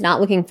backwards, not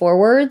looking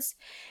forwards.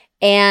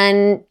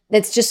 And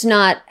that's just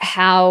not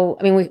how,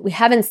 we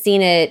haven't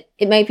seen it.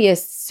 It might be a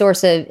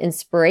source of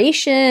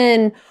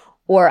inspiration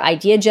or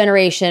idea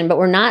generation, but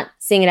we're not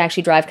seeing it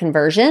actually drive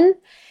conversion.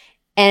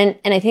 And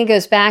I think it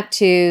goes back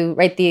to,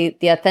 right, the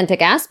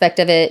authentic aspect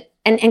of it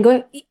and you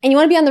want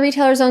to be on the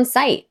retailer's own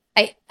site.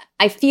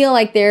 I feel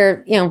like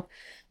they're,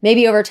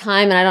 maybe over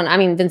time,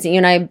 and Vincent, you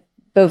and I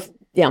both,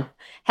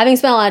 having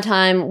spent a lot of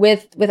time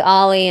with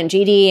Ali and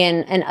JD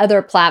and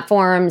other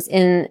platforms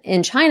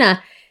in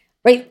China,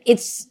 right?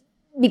 It's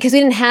because we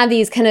didn't have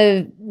these kind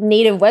of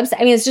native websites.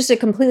 It's just a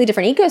completely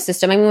different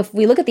ecosystem. If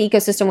we look at the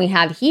ecosystem we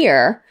have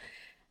here,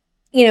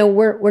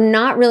 we're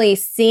not really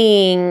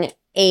seeing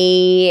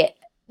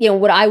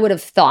what I would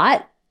have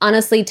thought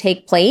honestly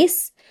take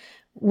place,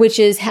 which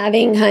is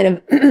having kind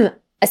of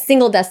a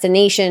single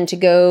destination to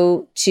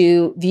go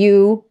to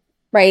view,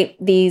 right,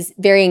 these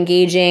very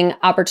engaging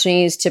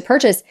opportunities to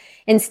purchase.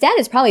 Instead,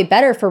 it's probably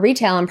better for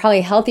retail and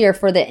probably healthier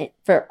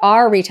for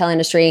our retail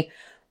industry,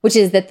 which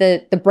is that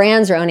the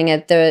brands are owning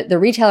it, the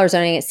retailers are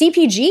owning it,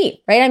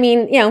 CPG, right?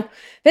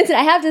 Vincent,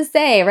 I have to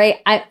say, right,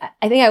 I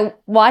think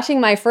watching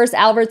my first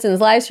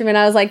Albertsons live stream and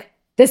I was like,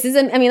 that's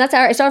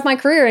how I started my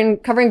career in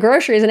covering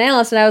grocery as an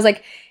analyst. And I was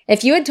like,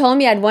 if you had told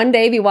me I'd one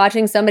day be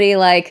watching somebody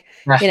like,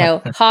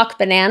 hawk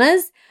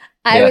bananas,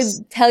 I would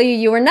tell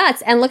you were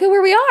nuts. And look at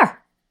where we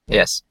are.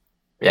 Yes.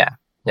 Yeah.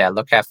 Yeah.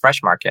 Look at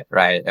Fresh Market,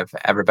 right? If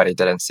everybody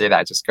didn't see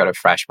that, just go to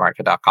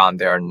freshmarket.com.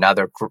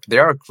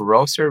 They're a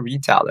grocery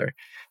retailer.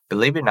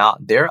 Believe it or not,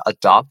 they're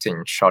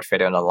adopting short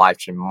video and live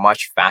stream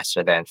much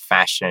faster than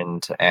fashion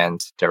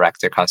and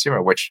direct to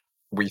consumer, which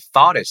we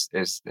thought is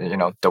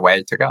the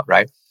way to go,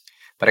 right?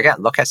 But again,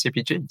 look at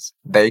CPGs.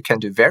 They can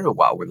do very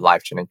well with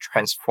live streaming,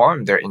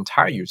 transform their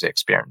entire user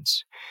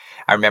experience.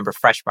 I remember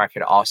Fresh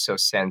Market also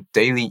sent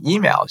daily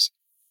emails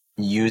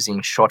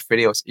using short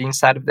videos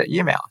inside of the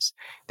emails.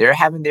 They're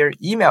having their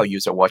email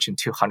user watching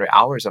 200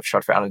 hours of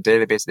short video on a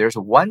daily basis. There's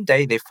one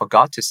day they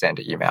forgot to send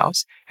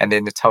emails, and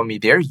then they told me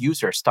their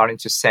users starting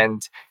to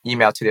send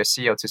email to their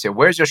CEO to say,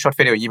 "Where's your short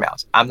video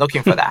emails? I'm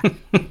looking for that."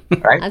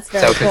 Right? That's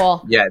very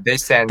cool. Yeah, they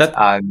send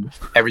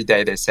every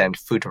day. They send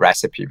food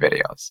recipe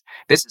videos.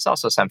 This is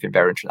also something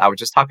very interesting. I was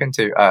just talking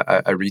to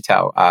a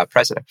retail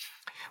president.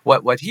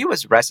 What he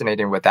was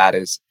resonating with that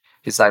is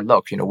he's like,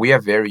 look, we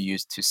are very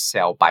used to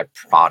sell by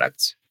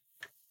product.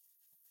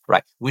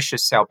 Right. We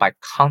should sell by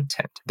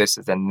content. This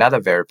is another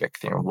very big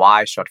thing.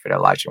 Why short video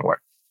live stream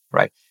work,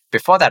 right?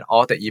 Before that,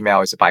 all the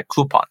email is by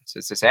coupons.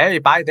 It's just, hey,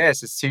 buy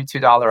this. It's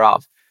 $2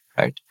 off,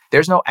 right?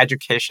 There's no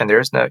education.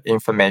 There's no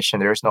information.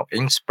 There's no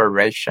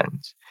inspiration.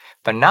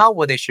 But now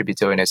what they should be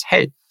doing is,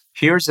 hey,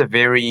 here's a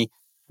very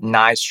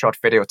nice short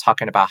video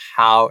talking about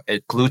how a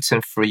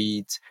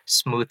gluten-free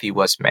smoothie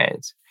was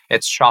made.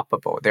 It's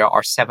shoppable. There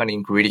are 7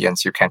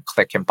 ingredients you can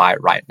click and buy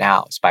right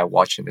now. It's by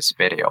watching this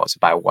video. It's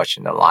by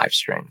watching the live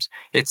streams.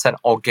 It's an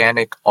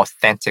organic,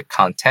 authentic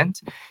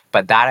content,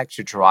 but that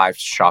actually drives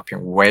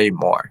shopping way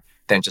more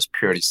than just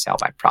purely sell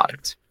by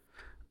product.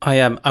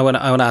 I want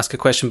to ask a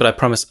question, but I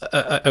promise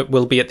it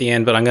will be at the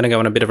end. But I'm going to go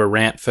on a bit of a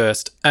rant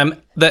first. Don't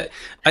let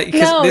it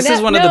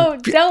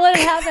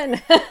happen.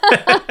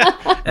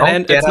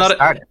 And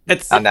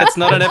it's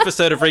not an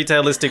episode of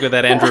Retailistic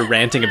without Andrew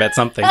ranting about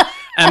something.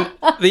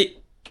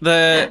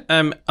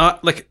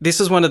 This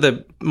is one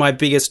of my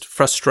biggest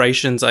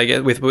frustrations I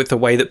get with the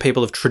way that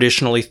people have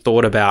traditionally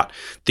thought about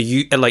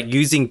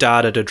using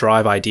data to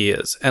drive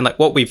ideas, and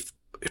what we've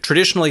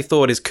traditionally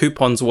thought is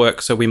coupons work,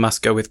 so we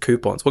must go with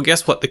coupons. Well,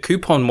 guess what? The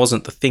coupon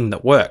wasn't the thing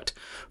that worked.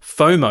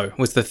 FOMO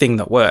was the thing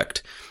that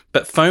worked.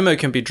 But FOMO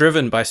can be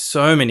driven by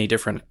so many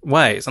different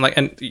ways.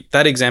 And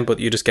that example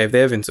that you just gave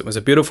there, Vincent, was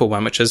a beautiful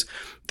one, which is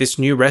this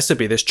new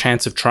recipe, this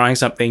chance of trying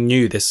something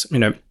new, this,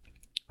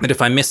 that if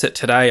I miss it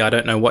today, I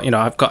don't know what,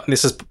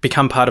 this has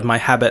become part of my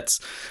habits.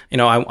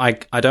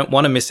 I don't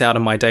want to miss out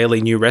on my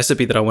daily new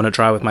recipe that I want to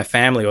try with my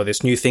family, or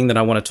this new thing that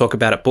I want to talk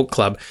about at book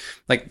club.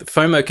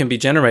 FOMO can be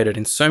generated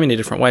in so many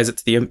different ways.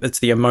 It's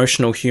the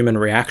emotional human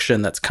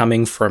reaction that's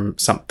coming from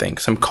something,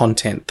 some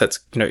content that's,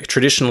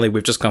 traditionally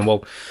we've just gone,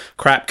 well,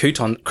 crap,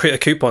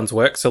 coupons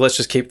work, so let's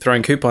just keep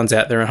throwing coupons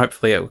out there and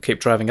hopefully it will keep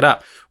driving it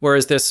up.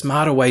 Whereas there's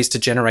smarter ways to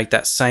generate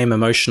that same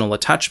emotional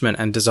attachment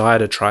and desire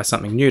to try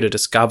something new, to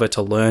discover,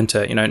 to learn,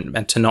 to,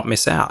 and to not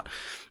miss out.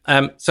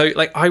 I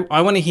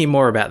want to hear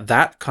more about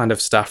that kind of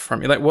stuff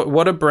from you.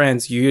 What are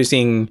brands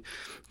using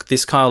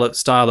this kind of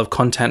style of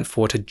content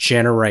for to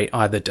generate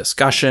either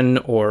discussion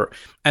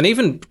and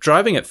even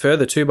driving it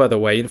further too, by the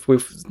way? If we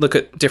look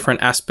at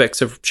different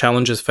aspects of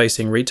challenges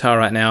facing retail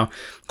right now,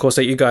 of course,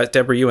 you guys,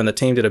 Deborah, you and the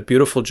team did a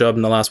beautiful job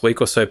in the last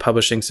week or so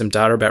publishing some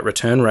data about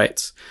return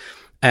rates.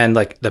 And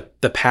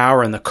the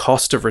power and the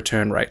cost of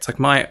return rates.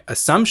 My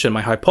assumption,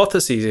 my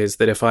hypothesis is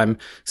that if I'm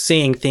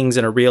seeing things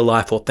in a real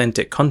life,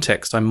 authentic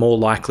context, I'm more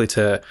likely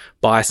to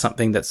buy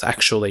something that's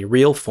actually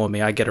real for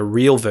me. I get a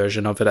real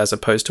version of it as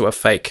opposed to a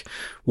fake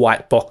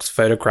white box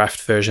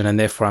photographed version, and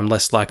therefore I'm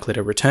less likely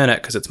to return it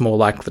because it's more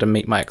likely to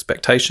meet my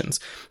expectations.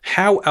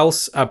 How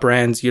else are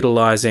brands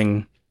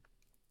utilizing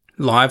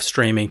live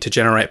streaming to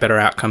generate better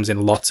outcomes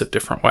in lots of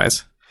different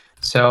ways?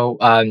 So,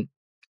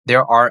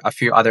 there are a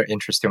few other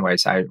interesting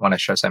ways. I want to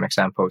show some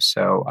examples.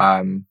 So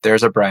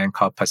there's a brand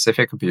called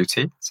Pacific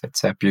Beauty.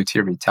 It's a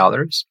beauty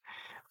retailers.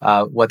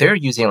 What they're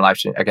using live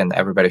stream, again,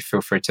 everybody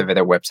feel free to visit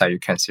their website. You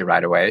can see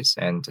right away.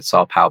 And it's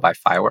all powered by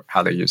Firework,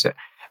 how they use it.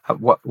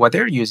 What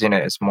they're using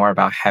it is more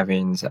about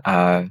having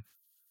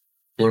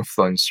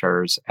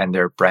influencers and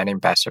their brand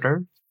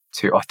ambassador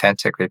to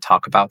authentically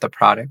talk about the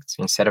products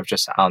instead of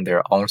just on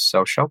their own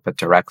social, but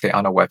directly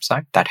on a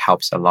website. That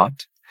helps a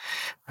lot,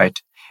 right?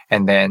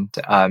 And then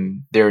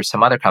there are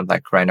some other companies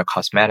like Rhino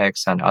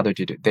Cosmetics and other,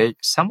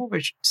 some of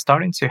which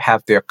starting to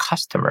have their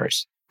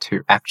customers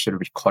to actually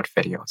record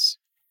videos.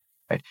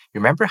 Right? You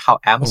remember how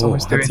Amazon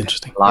was doing? That's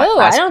interesting.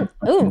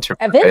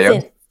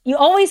 Vincent, you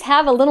always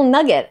have a little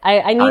nugget.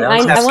 I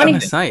want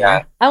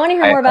to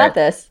hear more about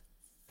this.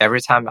 Every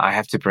time I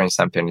have to bring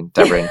something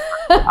different,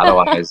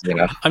 otherwise,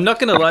 I'm not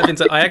going to lie,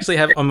 Vincent. I actually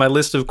have on my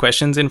list of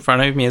questions in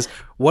front of me is,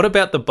 what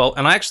about the bulk?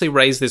 And I actually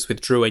raised this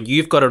with Drew, and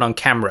you've got it on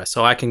camera,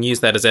 so I can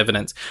use that as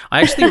evidence. I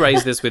actually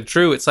raised this with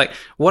Drew. It's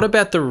what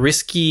about the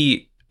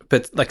risky,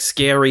 but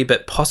scary,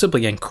 but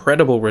possibly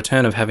incredible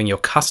return of having your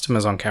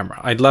customers on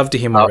camera? I'd love to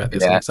hear more about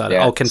this. I'm excited.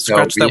 I can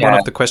scratch that one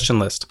off the question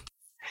list.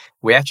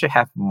 We actually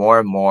have more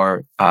and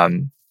more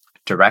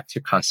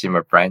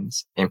direct-to-consumer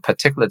brands, in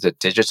particular the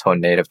digital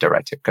native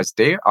directive, because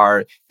they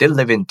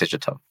live in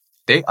digital.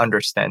 They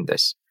understand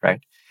this,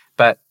 right?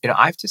 But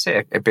I have to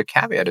say a big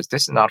caveat is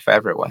this is not for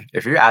everyone.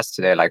 If you ask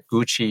today, like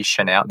Gucci,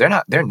 Chanel,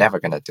 they're never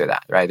going to do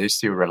that, right? They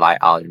still rely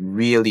on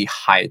really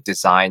high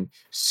design,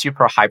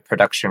 super high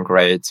production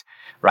grades,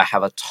 right?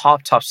 Have a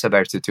top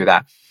seller to do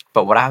that.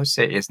 But what I would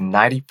say is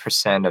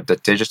 90% of the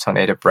digital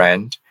native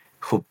brand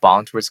who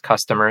bond with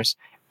customers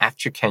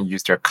actually can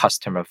use their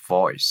customer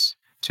voice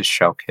to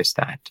showcase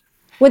that.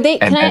 Would they?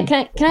 Can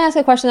I ask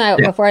a question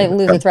before I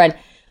lose the thread?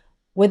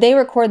 Would they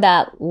record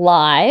that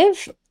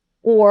live,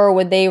 or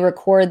would they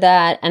record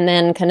that and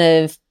then kind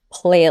of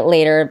play it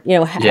later?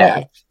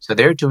 So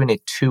they're doing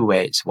it two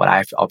ways. What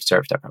I've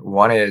observed,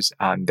 one is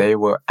they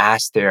will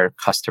ask their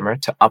customer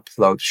to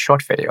upload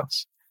short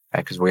videos,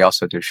 right? Because we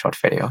also do short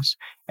videos,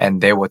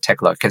 and they will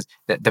take a look because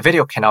the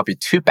video cannot be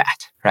too bad,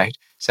 right?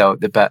 So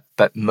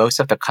but most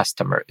of the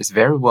customer is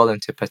very willing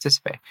to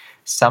participate.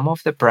 Some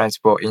of the brands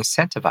will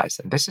incentivize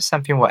them. This is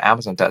something what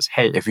Amazon does.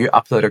 Hey, if you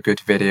upload a good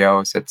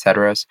videos,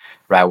 etc.,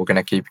 right, we're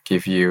gonna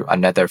give you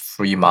another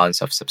 3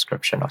 months of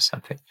subscription or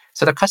something.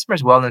 So the customer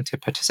is willing to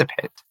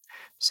participate.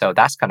 So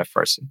that's kind of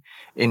first.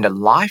 In the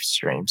live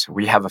streams,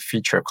 we have a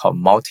feature called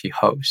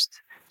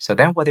multi-host. So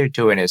then what they're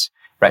doing is,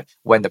 right,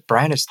 when the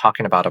brand is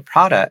talking about a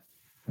product,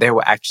 they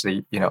will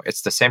actually,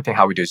 it's the same thing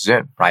how we do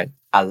Zoom, right?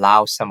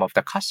 Allow some of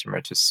the customer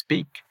to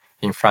speak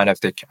in front of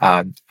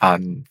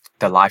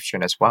the live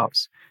stream as well.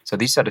 So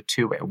these are the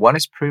two ways. One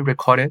is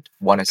pre-recorded,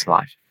 one is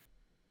live.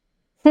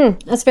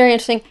 That's very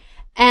interesting.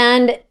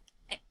 And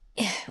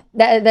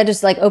that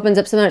just like opens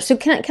up so much. So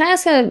can I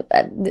ask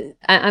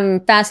I'm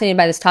fascinated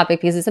by this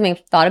topic because it's something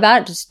I've thought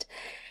about. Just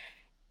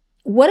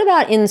what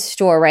about in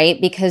store, right?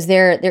 Because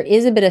there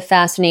is a bit of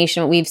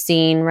fascination what we've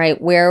seen,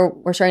 right? Where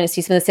we're starting to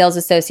see some of the sales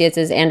associates,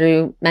 as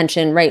Andrew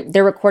mentioned, right?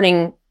 They're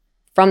recording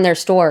from their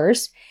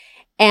stores.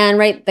 And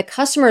right, the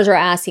customers are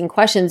asking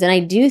questions. And I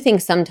do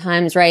think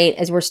sometimes, right,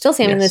 as we're still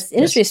saying, this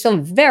industry is still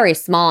very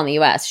small in the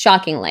US,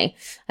 shockingly.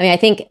 I mean, I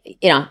think,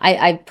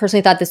 I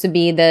personally thought this would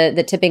be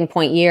the tipping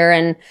point year.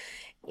 And,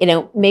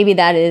 maybe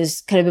that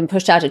is kind of been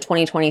pushed out to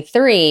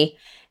 2023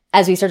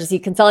 as we start to see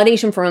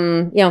consolidation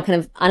from, kind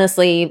of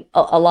honestly,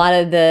 a lot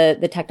of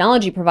the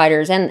technology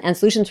providers and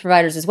solutions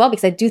providers as well,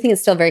 because I do think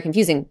it's still very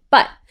confusing.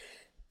 But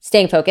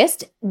staying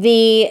focused,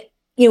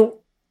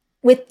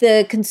 with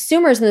the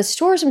consumers in the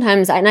store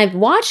sometimes, and I've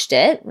watched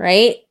it,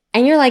 right?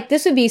 And you're like,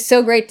 this would be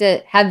so great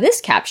to have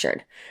this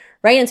captured,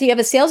 right? And so you have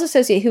a sales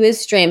associate who is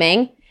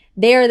streaming.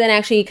 They are then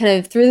actually kind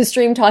of through the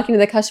stream talking to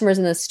the customers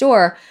in the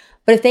store.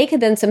 But if they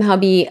could then somehow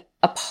be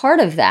a part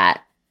of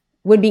that,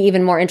 would be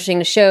even more interesting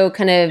to show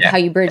kind of how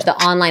you bridge the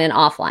online and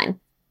offline.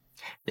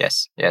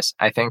 Yes.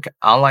 I think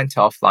online to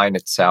offline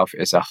itself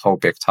is a whole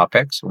big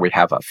topic. So we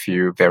have a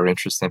few very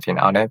interesting things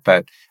on it.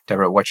 But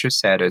Deborah, what you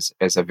said is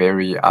a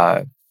very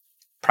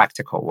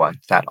practical one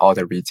that all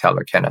the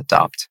retailer can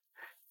adopt,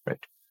 right?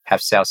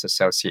 Have sales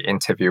associate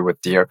interview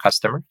with their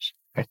customers,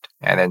 right?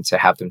 And then to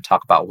have them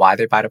talk about why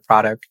they buy the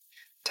product,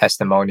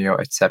 testimonial,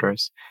 etc.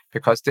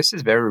 Because this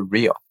is very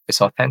real.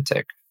 It's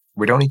authentic.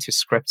 We don't need to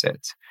script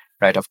it,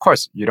 right? Of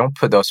course, you don't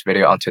put those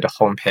videos onto the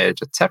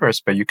homepage, etc.,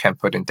 but you can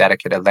put in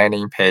dedicated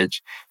landing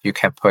page. You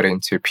can put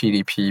into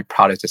PDP,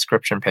 product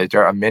description page.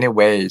 There are many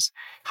ways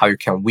how you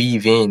can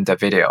weave in the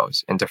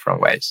videos in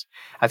different ways.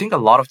 I think a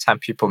lot of time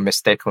people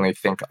mistakenly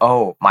think,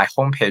 oh, my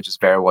homepage is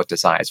very well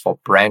designed. It's for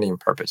branding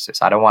purposes.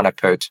 I don't want to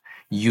put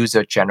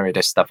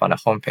user-generated stuff on the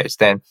homepage.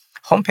 Then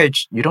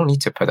homepage, you don't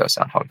need to put those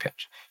on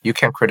homepage. You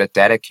can create a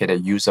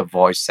dedicated user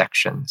voice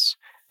sections,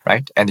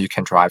 right? And you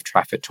can drive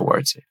traffic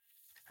towards it.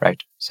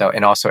 Right. So,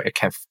 and also it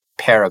can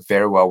pair up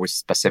very well with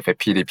specific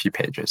PDP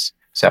pages.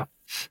 So,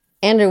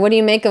 Andrew, what do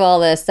you make of all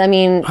this? I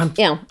mean,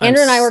 Andrew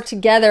and I work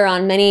together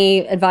on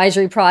many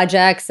advisory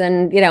projects,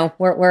 and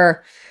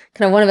we're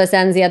kind of one of us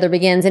ends, the other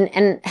begins.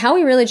 And how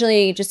we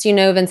really, just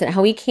Vincent,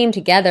 how we came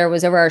together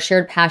was over our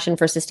shared passion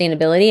for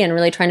sustainability and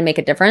really trying to make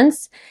a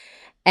difference.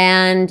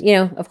 And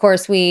of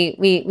course,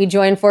 we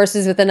joined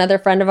forces with another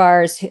friend of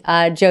ours,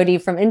 Jody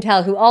from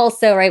Intel, who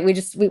also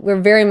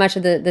we're very much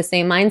of the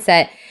same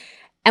mindset.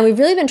 And we've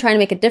really been trying to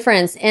make a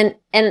difference. And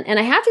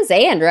I have to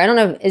say, Andrew, I don't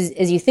know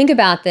as you think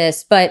about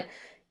this, but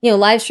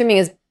live streaming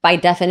is by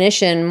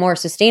definition more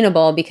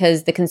sustainable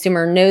because the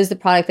consumer knows the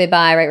product they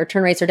buy, right?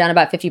 Return rates are down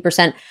about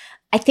 50%.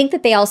 I think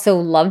that they also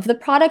love the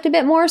product a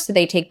bit more, so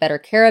they take better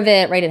care of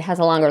it, right? It has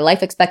a longer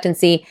life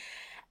expectancy.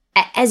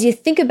 As you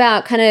think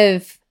about kind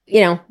of,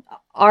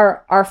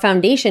 our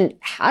foundation,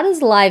 how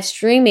does live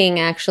streaming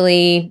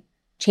actually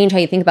change how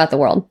you think about the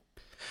world?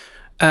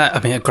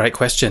 A great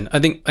question. I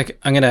think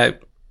I'm going to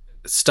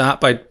start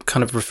by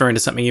kind of referring to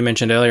something you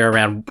mentioned earlier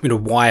around,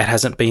 why it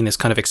hasn't been this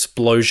kind of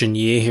explosion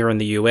year here in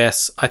the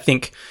US. I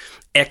think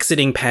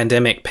exiting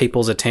pandemic,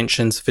 people's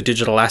attentions for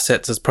digital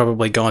assets has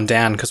probably gone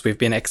down because we've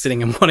been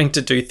exiting and wanting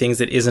to do things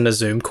that isn't a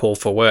Zoom call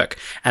for work.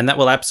 And that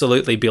will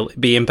absolutely be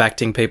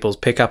impacting people's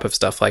pickup of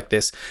stuff like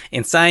this.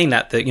 In saying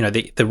that,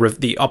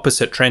 the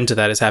opposite trend to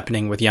that is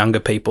happening with younger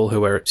people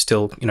who are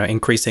still,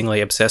 increasingly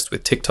obsessed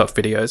with TikTok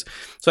videos.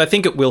 So I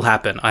think it will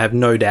happen. I have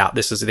no doubt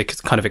this is the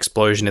kind of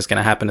explosion is going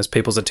to happen as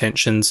people's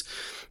attentions,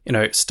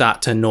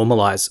 start to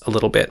normalize a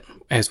little bit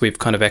as we've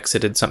kind of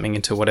exited something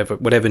into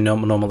whatever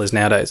normal is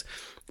nowadays.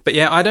 But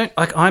yeah,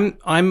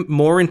 I'm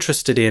more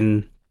interested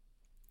in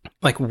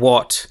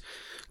what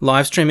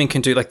live streaming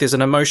can do, like there's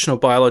an emotional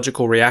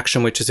biological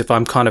reaction, which is if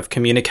I'm kind of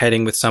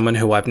communicating with someone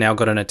who I've now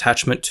got an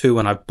attachment to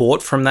and I've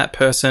bought from that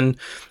person,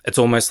 it's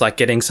almost like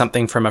getting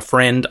something from a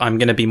friend. I'm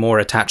going to be more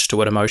attached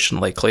to it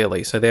emotionally,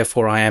 clearly. So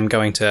therefore I am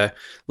going to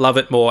love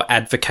it more,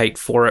 advocate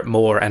for it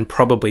more, and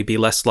probably be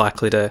less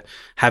likely to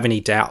have any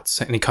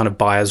doubts, any kind of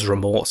buyer's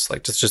remorse.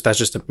 Like that's just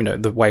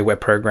the way we're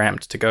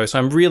programmed to go. So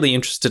I'm really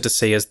interested to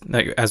see as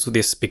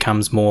this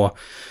becomes more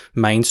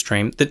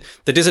mainstream. The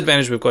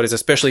disadvantage we've got is,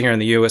 especially here in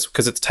the US,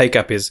 because its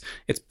take-up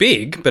it's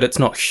big, but it's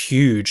not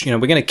huge. We're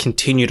going to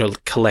continue to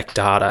collect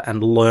data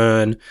and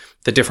learn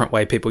the different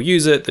way people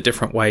use it, the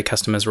different way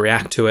customers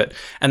react to it.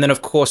 And then,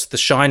 of course, the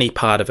shiny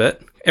part of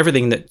it,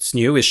 everything that's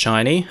new is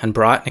shiny and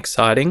bright and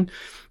exciting.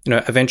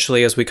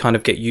 Eventually, as we kind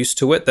of get used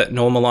to it, that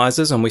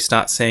normalizes and we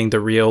start seeing the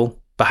real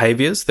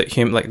behaviors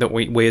that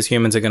we as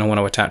humans are going to want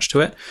to attach to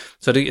it.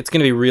 So it's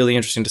going to be really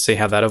interesting to see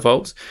how that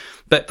evolves.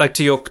 But like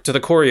to the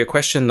core of your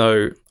question,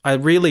 though, I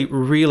really,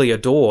 really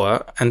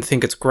adore and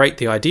think it's great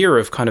the idea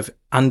of kind of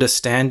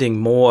understanding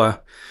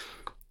more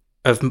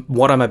of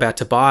what I'm about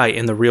to buy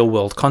in the real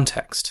world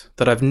context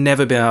that I've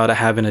never been able to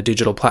have in a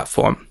digital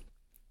platform.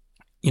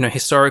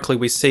 Historically,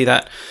 we see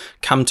that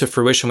come to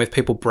fruition with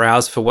people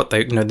browse for what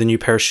they, the new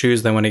pair of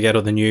shoes they want to get,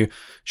 or the new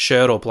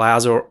shirt or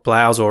blouse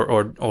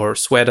or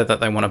sweater that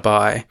they want to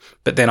buy.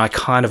 But then I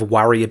kind of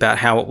worry about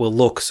how it will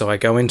look, so I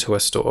go into a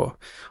store.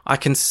 I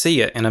can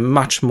see it in a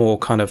much more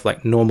kind of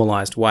like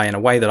normalized way, in a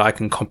way that I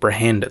can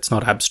comprehend. It's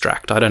not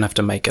abstract. I don't have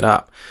to make it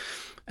up.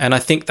 And I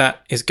think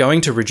that is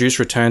going to reduce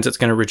returns. It's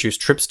going to reduce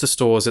trips to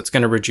stores. It's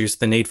going to reduce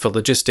the need for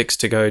logistics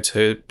to go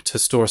to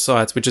store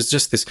sites, which is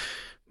just this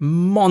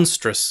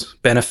monstrous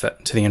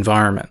benefit to the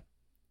environment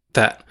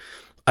that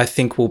I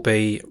think will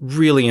be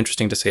really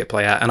interesting to see it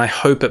play out. And I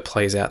hope it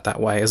plays out that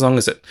way. As long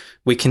as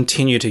we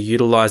continue to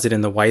utilize it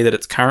in the way that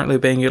it's currently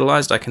being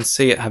utilized, I can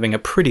see it having a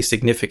pretty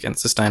significant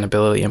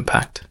sustainability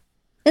impact.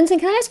 Vincent,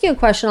 can I ask you a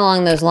question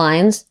along those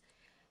lines?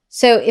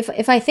 So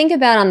if I think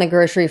about on the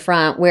grocery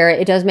front, where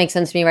it does make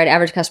sense to me, right?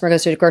 Average customer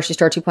goes to a grocery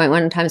store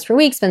 2.1 times per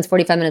week, spends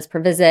 45 minutes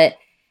per visit.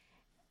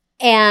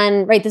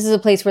 And right, this is a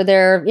place where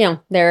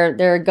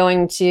they're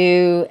going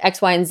to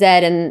X, Y, and Z,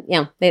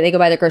 and they go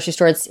by the grocery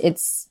store.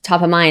 It's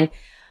top of mind.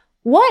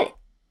 What,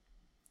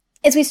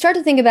 as we start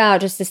to think about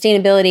just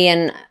sustainability,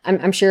 and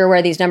I'm sure you're aware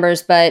of these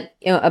numbers, but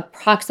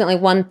approximately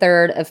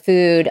 1/3 of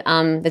food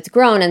that's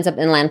grown ends up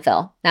in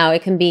landfill. Now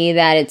it can be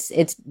that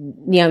it's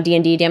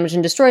D&D, damaged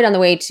and destroyed, on the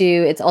way to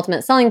its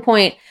ultimate selling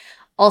point.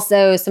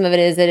 Also, some of it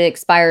is that it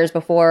expires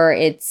before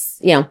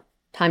it's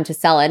time to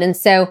sell it, and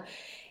so.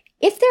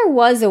 If there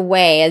was a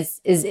way,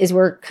 as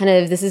we're kind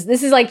of, this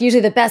is like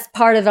usually the best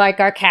part of like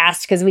our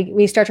cast, because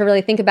we start to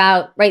really think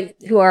about, right,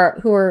 who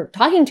we're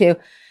talking to.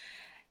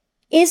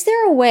 Is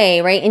there a way,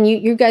 right? And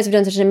you guys have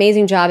done such an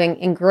amazing job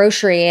in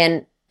grocery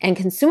and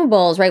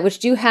consumables, right, which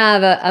do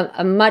have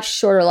a much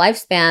shorter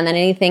lifespan than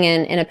anything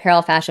in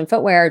apparel, fashion,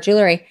 footwear, or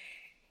jewelry.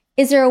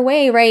 Is there a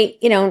way, right,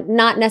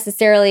 not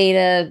necessarily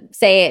to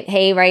say,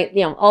 hey, right,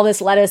 all this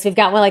lettuce, we've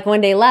got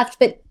one day left,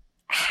 but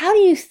how do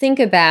you think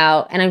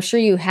about, and I'm sure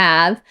you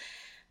have,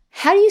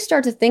 how do you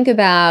start to think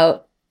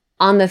about,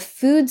 on the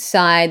food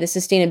side, the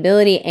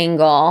sustainability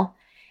angle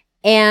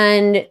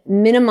and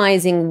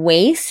minimizing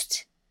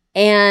waste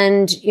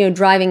and,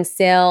 driving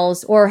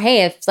sales? Or,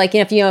 hey, if it's like,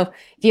 if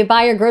you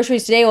buy your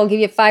groceries today, we'll give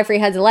you 5 free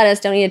heads of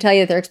lettuce. Don't need to tell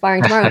you that they're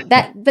expiring tomorrow.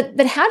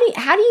 But how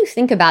do you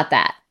think about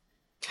that?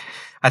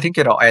 I think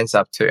it all ends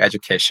up to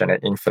education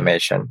and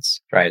information,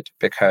 right?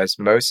 Because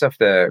most of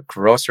the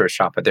grocery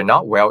shoppers, they're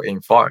not well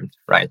informed,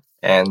 right?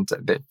 And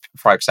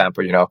for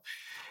example,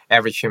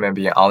 every human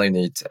being only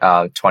needs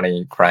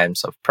 20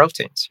 grams of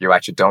proteins. You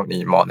actually don't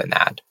need more than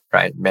that,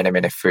 right?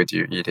 Many food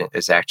you eat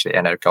is actually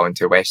end up going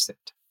to waste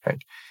it,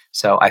 right?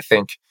 So I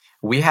think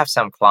we have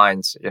some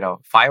clients,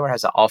 Fiverr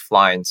has an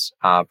offline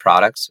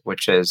products,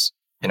 which is,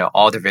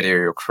 all the video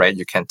you create,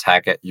 you can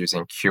tag it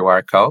using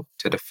QR code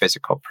to the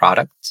physical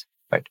product,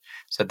 right?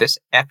 So this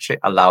actually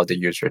allowed the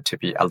user to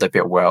be a little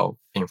bit well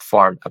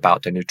informed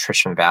about the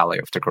nutrition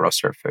value of the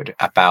grocery food,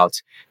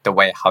 about the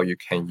way how you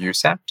can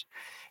use it.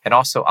 And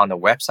also on the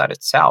website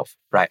itself,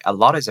 right? A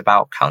lot is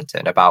about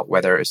content, about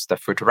whether it's the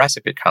food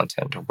recipe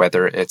content,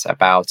 whether it's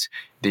about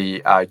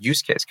the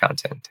use case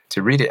content,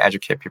 to really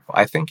educate people.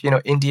 I think,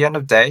 in the end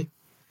of the day,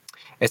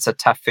 it's a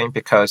tough thing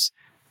because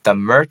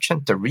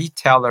the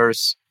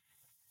retailer's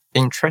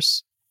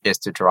interest is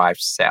to drive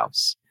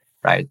sales,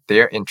 right?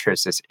 Their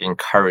interest is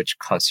encourage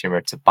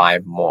consumer to buy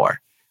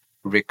more,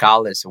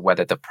 regardless of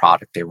whether the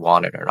product they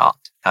want it or not.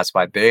 That's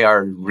why they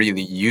are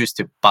really used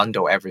to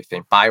bundle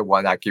everything. Buy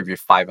one, I give you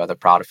 5 other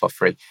products for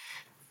free.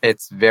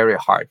 It's very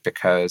hard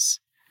because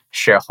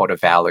shareholder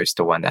value is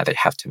the one that they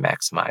have to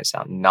maximize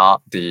on,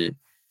 not the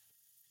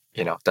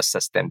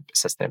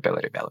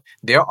sustainability value.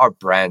 There are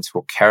brands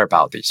who care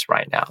about these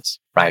right now,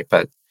 right?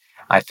 But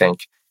I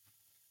think,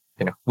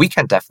 we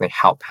can definitely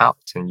help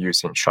out in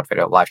using short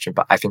video live stream.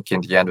 But I think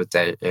in the end of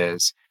the day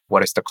is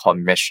what is the core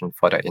mission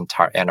for the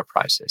entire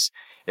enterprises.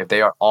 If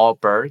they are all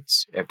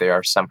birds, if there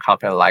are some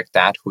company like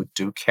that who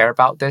do care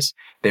about this,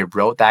 they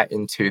wrote that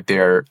into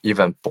their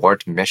even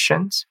board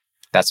missions.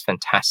 That's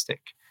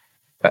fantastic.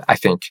 But I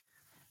think,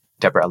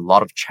 Deborah, a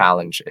lot of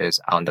challenge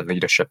is on the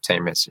leadership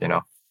team. Is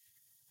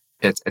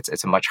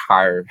it's a much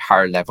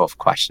higher level of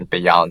question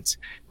beyond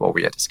what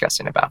we are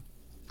discussing about.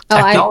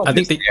 I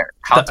think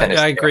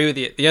I agree with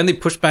you. The only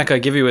pushback I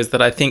give you is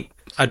that I think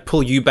I'd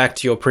pull you back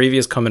to your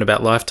previous comment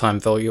about lifetime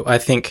value. I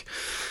think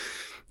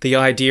the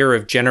idea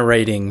of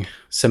generating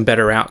some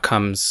better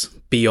outcomes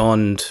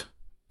beyond,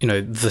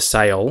 the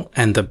sale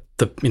and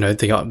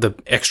the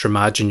extra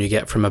margin you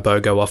get from a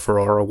BOGO offer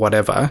or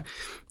whatever,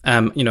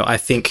 I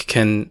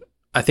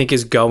think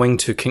is going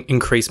to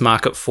increase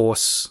market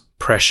force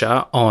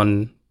pressure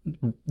on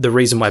the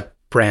reason why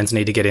brands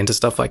need to get into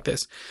stuff like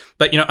this.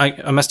 But,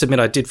 I must admit,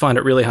 I did find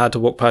it really hard to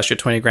walk past your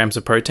 20 grams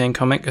of protein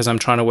comment because I'm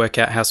trying to work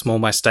out how small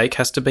my steak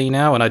has to be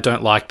now, and I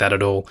don't like that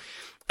at all.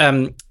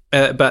 But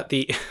one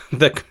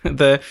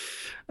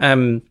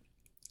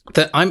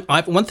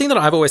thing that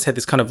I've always had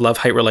this kind of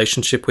love-hate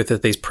relationship with are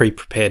these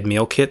pre-prepared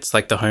meal kits,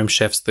 like the Home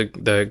Chefs,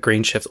 the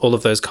Green Chefs, all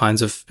of those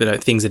kinds of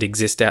things that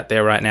exist out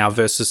there right now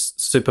versus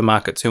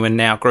supermarkets who are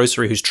now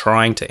grocery who's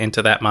trying to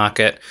enter that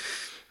market.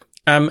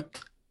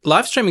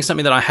 Live streaming is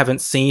something that I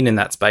haven't seen in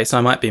that space.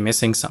 I might be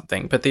missing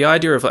something, but the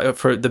idea of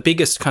for the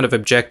biggest kind of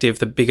objective,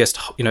 the biggest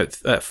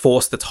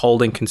force that's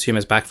holding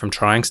consumers back from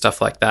trying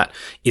stuff like that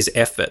is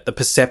effort. The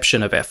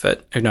perception of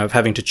effort, of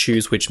having to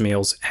choose which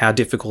meals. How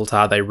difficult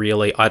are they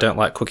really? I don't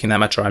like cooking that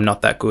much, or I'm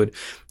not that good.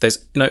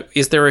 There's,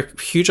 is there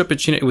a huge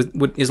opportunity?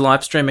 Is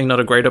live streaming not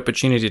a great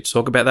opportunity to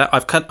talk about that?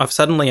 I've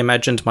suddenly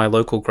imagined my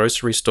local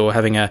grocery store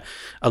having a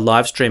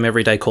live stream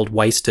every day called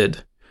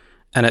Wasted.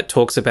 And it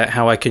talks about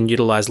how I can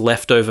utilize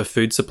leftover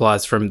food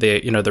supplies from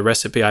the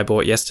recipe I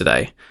bought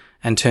yesterday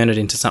and turn it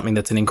into something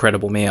that's an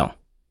incredible meal.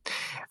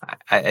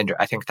 Andrew,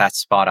 I think that's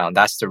spot on.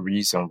 That's the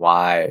reason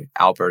why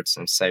Alberts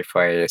and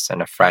Safeways and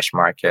the Fresh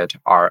Market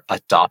are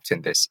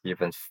adopting this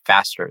even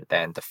faster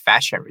than the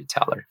fashion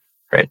retailer,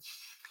 right?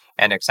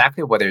 And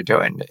exactly what they're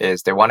doing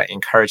is they want to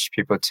encourage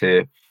people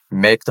to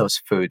make those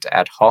foods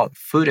at home.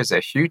 Food is a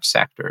huge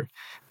sector,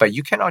 but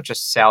you cannot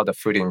just sell the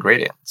food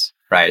ingredients,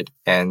 right?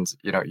 And,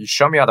 you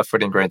show me all the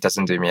food ingredient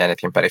doesn't do me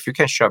anything. But if you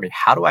can show me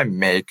how do I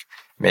make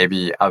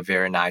maybe a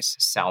very nice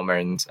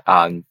salmon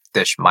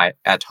dish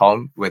at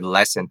home with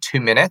less than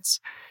 2 minutes,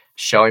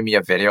 showing me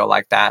a video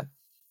like that,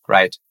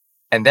 right?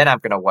 And then I'm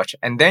going to watch it.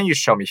 And then you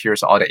show me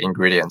here's all the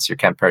ingredients you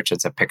can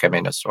purchase and pick them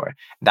in the store.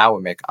 That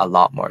would make a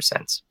lot more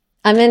sense.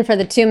 I'm in for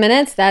the 2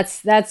 minutes.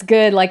 That's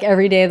good, like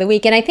every day of the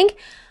week. And I think,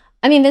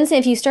 Vincent,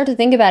 if you start to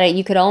think about it,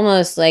 you could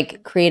almost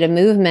like create a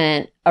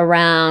movement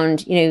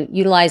around,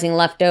 utilizing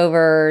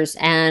leftovers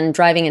and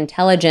driving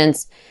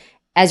intelligence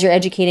as you're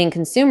educating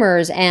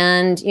consumers.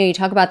 And, you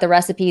talk about the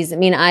recipes.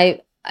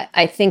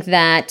 I think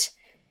that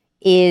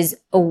is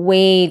a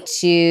way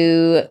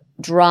to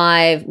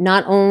drive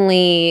not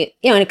only,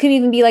 and it could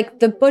even be like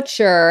the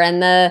butcher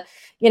and the,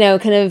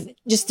 kind of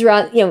just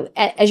throughout,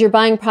 as you're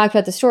buying product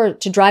at the store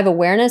to drive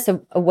awareness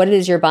of what it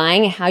is you're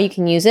buying, how you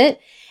can use it.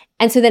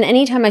 And so then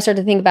anytime I start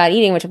to think about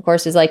eating, which of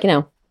course is like,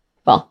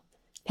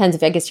 depends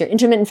if I guess you're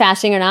intermittent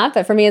fasting or not.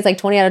 But for me, it's like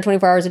 20 out of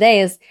 24 hours a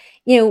day is,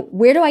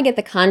 where do I get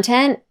the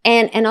content?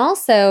 And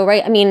also,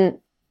 right,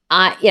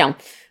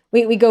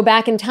 we go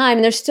back in time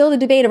and there's still the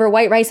debate over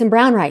white rice and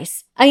brown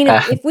rice.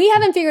 If we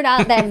haven't figured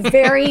out that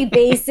very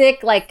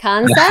basic like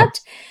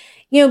concept,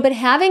 but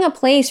having a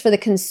place for the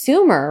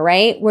consumer,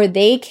 right, where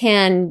they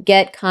can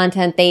get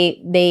content,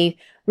 they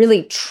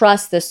really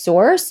trust the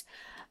source.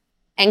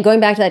 And going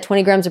back to that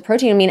 20 grams of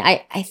protein,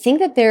 I think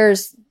that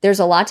there's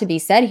a lot to be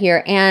said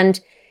here. And,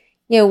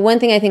 one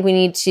thing I think we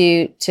need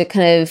to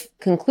kind of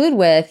conclude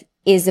with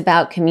is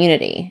about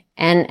community.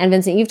 And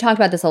Vincent, you've talked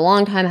about this a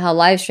long time, how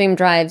live stream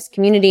drives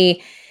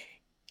community.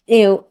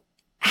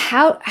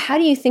 How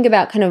do you think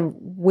about kind of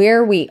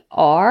where we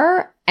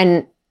are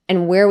and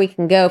where we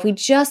can go? If we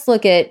just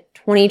look at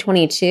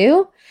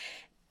 2022,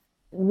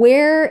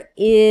 where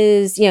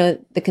is,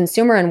 the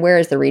consumer and where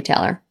is the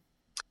retailer?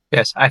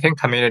 Yes, I think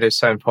community is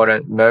so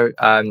important.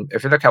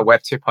 If you look at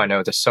Web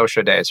 2.0, the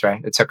social days, right?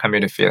 It's a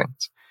community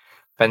feelings.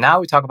 But now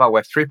we talk about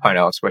Web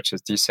 3.0, which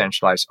is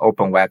decentralized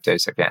open web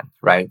days again,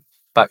 right?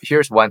 But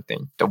here's one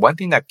thing. The one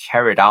thing that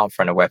carried on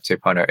from the Web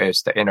 2.0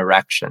 is the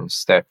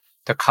interactions. The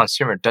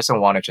consumer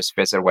doesn't want to just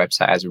visit a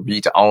website as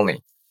read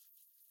only,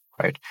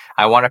 right?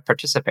 I want to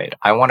participate.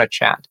 I want to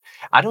chat.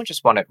 I don't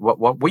just want to,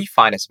 what we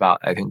find is about,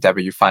 I think,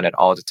 Deborah, you find it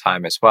all the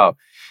time as well.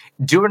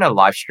 During a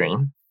live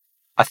stream,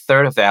 a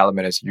third of the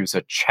element is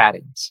user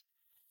chattings,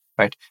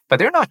 right? But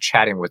they're not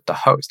chatting with the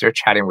host. They're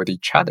chatting with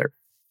each other,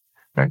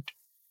 right?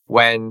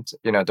 When,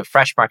 the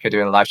Fresh Market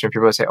doing a live stream,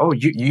 people say, oh,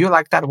 you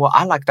like that? Well,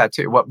 I like that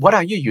too. What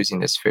are you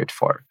using this food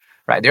for,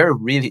 right? They're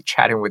really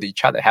chatting with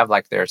each other, have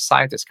like their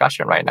side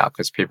discussion right now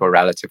because people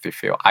relatively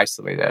feel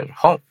isolated at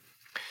home.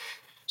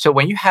 So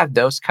when you have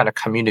those kind of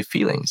community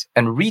feelings,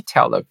 and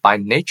retailer by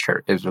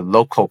nature is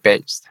local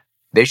based,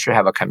 they should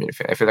have a community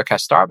feeling. If you look at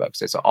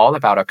Starbucks, it's all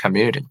about a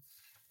community.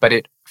 But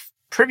it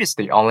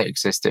previously only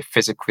existed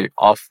physically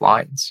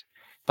offline.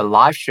 But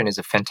live stream is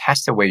a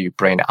fantastic way you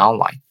bring it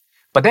online.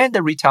 But then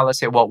the retailer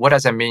said, well, what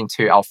does it mean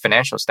to our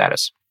financial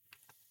status?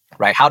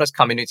 Right? How does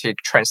community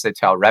translate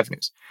to our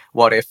revenues?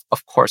 What if,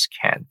 of course,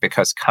 can,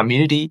 because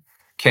community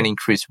can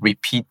increase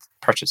repeat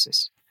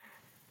purchases,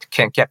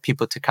 can get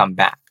people to come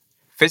back.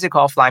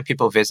 Physical, offline,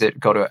 people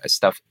go to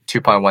stuff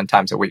 2.1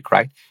 times a week,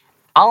 right?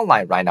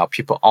 Online right now,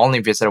 people only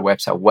visit a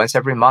website once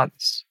every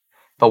month.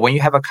 But when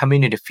you have a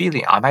community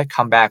feeling, I might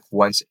come back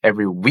once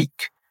every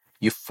week.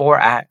 You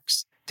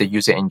 4x the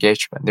user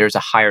engagement. There's a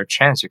higher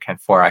chance you can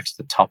 4x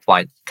the top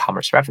line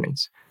commerce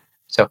revenues.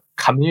 So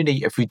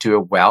community, if we do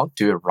it well,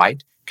 do it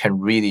right, can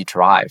really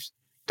drive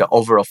the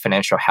overall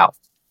financial health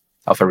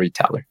of a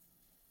retailer.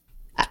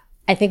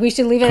 I think we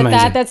should leave it at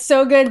that. That's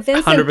so good,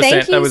 Vincent. 100%.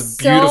 Thank you that was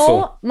beautiful.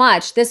 So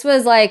much. This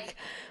was like,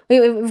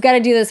 we've got to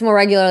do this more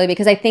regularly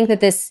because I think that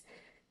this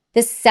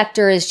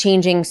sector is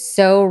changing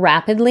so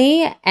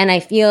rapidly. And I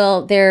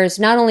feel there's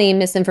not only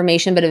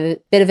misinformation, but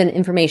a bit of an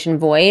information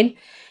void.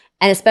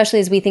 And especially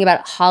as we think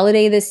about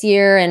holiday this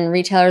year and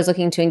retailers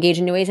looking to engage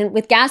in new ways. And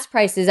with gas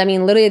prices, I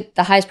mean, literally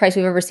the highest price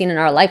we've ever seen in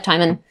our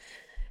lifetime and,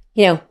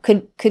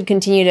 could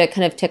continue to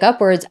kind of tick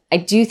upwards. I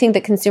do think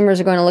that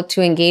consumers are going to look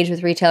to engage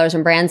with retailers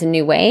and brands in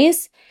new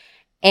ways.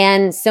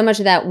 And so much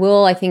of that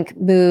will, I think,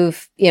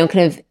 move,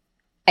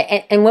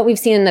 and what we've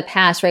seen in the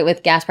past, right,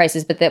 with gas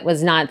prices, but that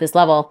was not at this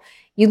level,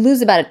 you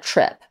lose about a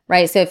trip,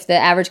 right? So if the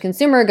average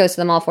consumer goes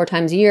to the mall 4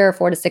 times a year,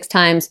 4 to 6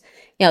 times,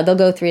 they'll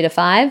go 3 to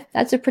 5.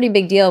 That's a pretty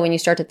big deal when you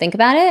start to think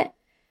about it.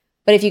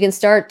 But if you can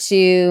start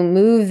to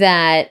move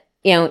that,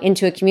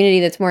 into a community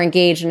that's more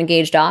engaged and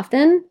engaged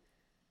often,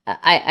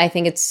 I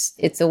think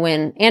it's a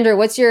win. Andrew,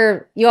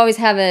 you always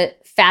have a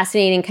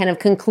fascinating kind of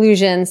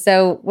conclusion.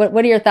 So what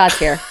are your thoughts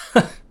here?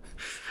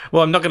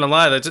 Well, I'm not going to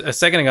lie. A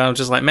second ago, I was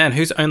just like, man,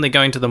 who's only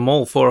going to the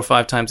mall 4 or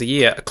 5 times a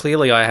year?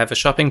 Clearly, I have a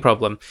shopping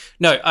problem.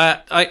 No,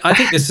 I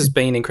think this has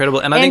been incredible.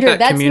 And I Andrew, think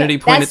that community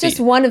point... That's just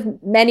one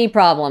of many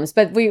problems,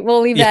 but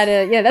we'll leave that...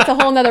 that's a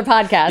whole nother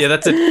podcast.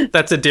 Yeah,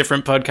 that's a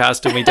different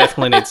podcast, and we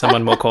definitely need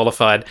someone more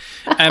qualified.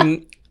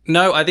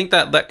 No, I think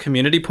that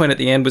community point at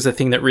the end was the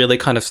thing that really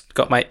kind of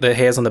got the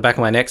hairs on the back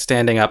of my neck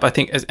standing up. I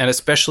think, and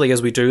especially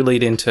as we do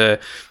lead into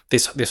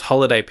this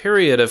holiday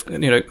period of,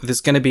 there's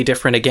going to be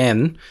different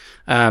again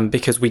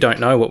because we don't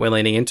know what we're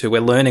leaning into.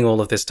 We're learning all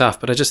of this stuff.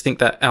 But I just think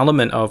that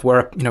element of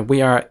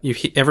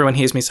everyone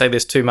hears me say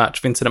this too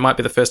much. Vincent, it might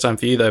be the first time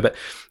for you though, but,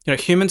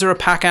 humans are a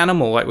pack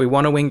animal. Like we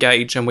want to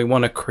engage and we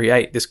want to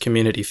create this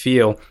community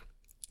feel.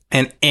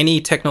 And any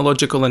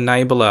technological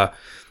enabler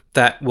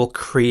that will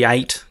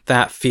create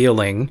that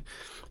feeling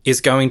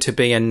is going to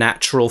be a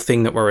natural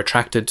thing that we're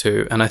attracted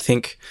to. And I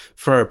think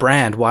for a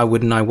brand, why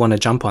wouldn't I want to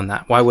jump on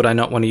that? Why would I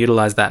not want to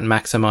utilize that and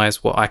maximize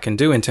what I can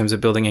do in terms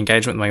of building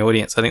engagement with my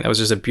audience? I think that was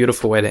just a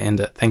beautiful way to end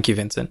it. Thank you,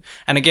 Vincent.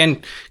 And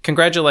again,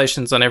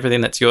 congratulations on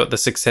everything the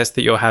success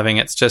that you're having.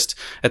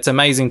 It's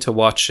amazing to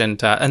watch. And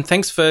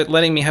thanks for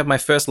letting me have my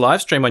first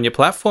live stream on your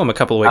platform a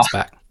couple of weeks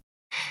back.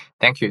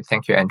 Thank you,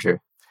 Andrew.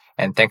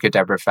 And thank you,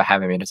 Deborah, for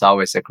having me. It's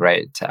always a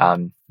great,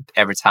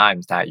 every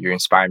time that you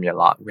inspire me a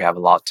lot. We have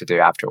a lot to do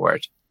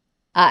afterward.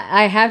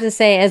 I have to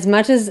say, as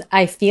much as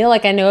I feel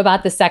like I know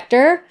about the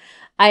sector,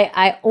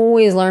 I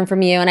always learn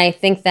from you. And I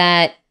think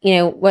that,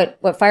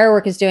 what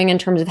Firework is doing in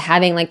terms of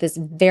having like this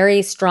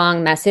very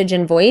strong message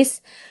and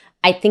voice,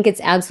 I think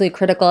it's absolutely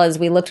critical as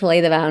we look to lay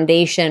the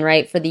foundation,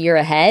 right, for the year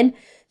ahead.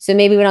 So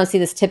maybe we don't see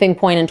this tipping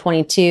point in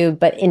 22,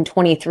 but in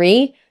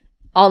 23,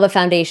 all the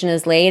foundation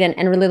is laid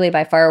and really laid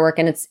by Firework,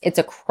 and it's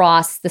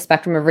across the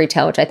spectrum of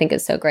retail, which I think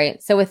is so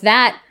great. So with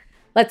that,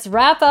 let's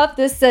wrap up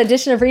this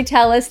edition of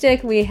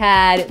Retailistic. We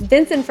had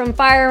Vincent from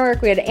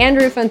Firework, we had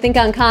Andrew from Think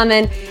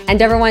Uncommon, and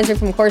Deborah Weinzberg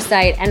from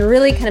CourseSight, and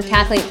really kind of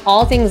tackling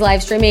all things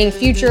live streaming,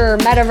 future,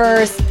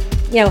 metaverse,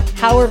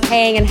 how we're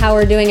paying and how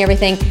we're doing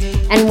everything,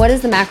 and what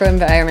does the macro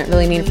environment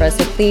really mean for us.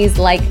 So please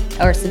like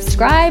or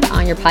subscribe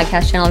on your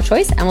podcast channel of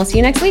choice, and we'll see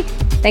you next week.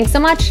 Thanks so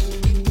much.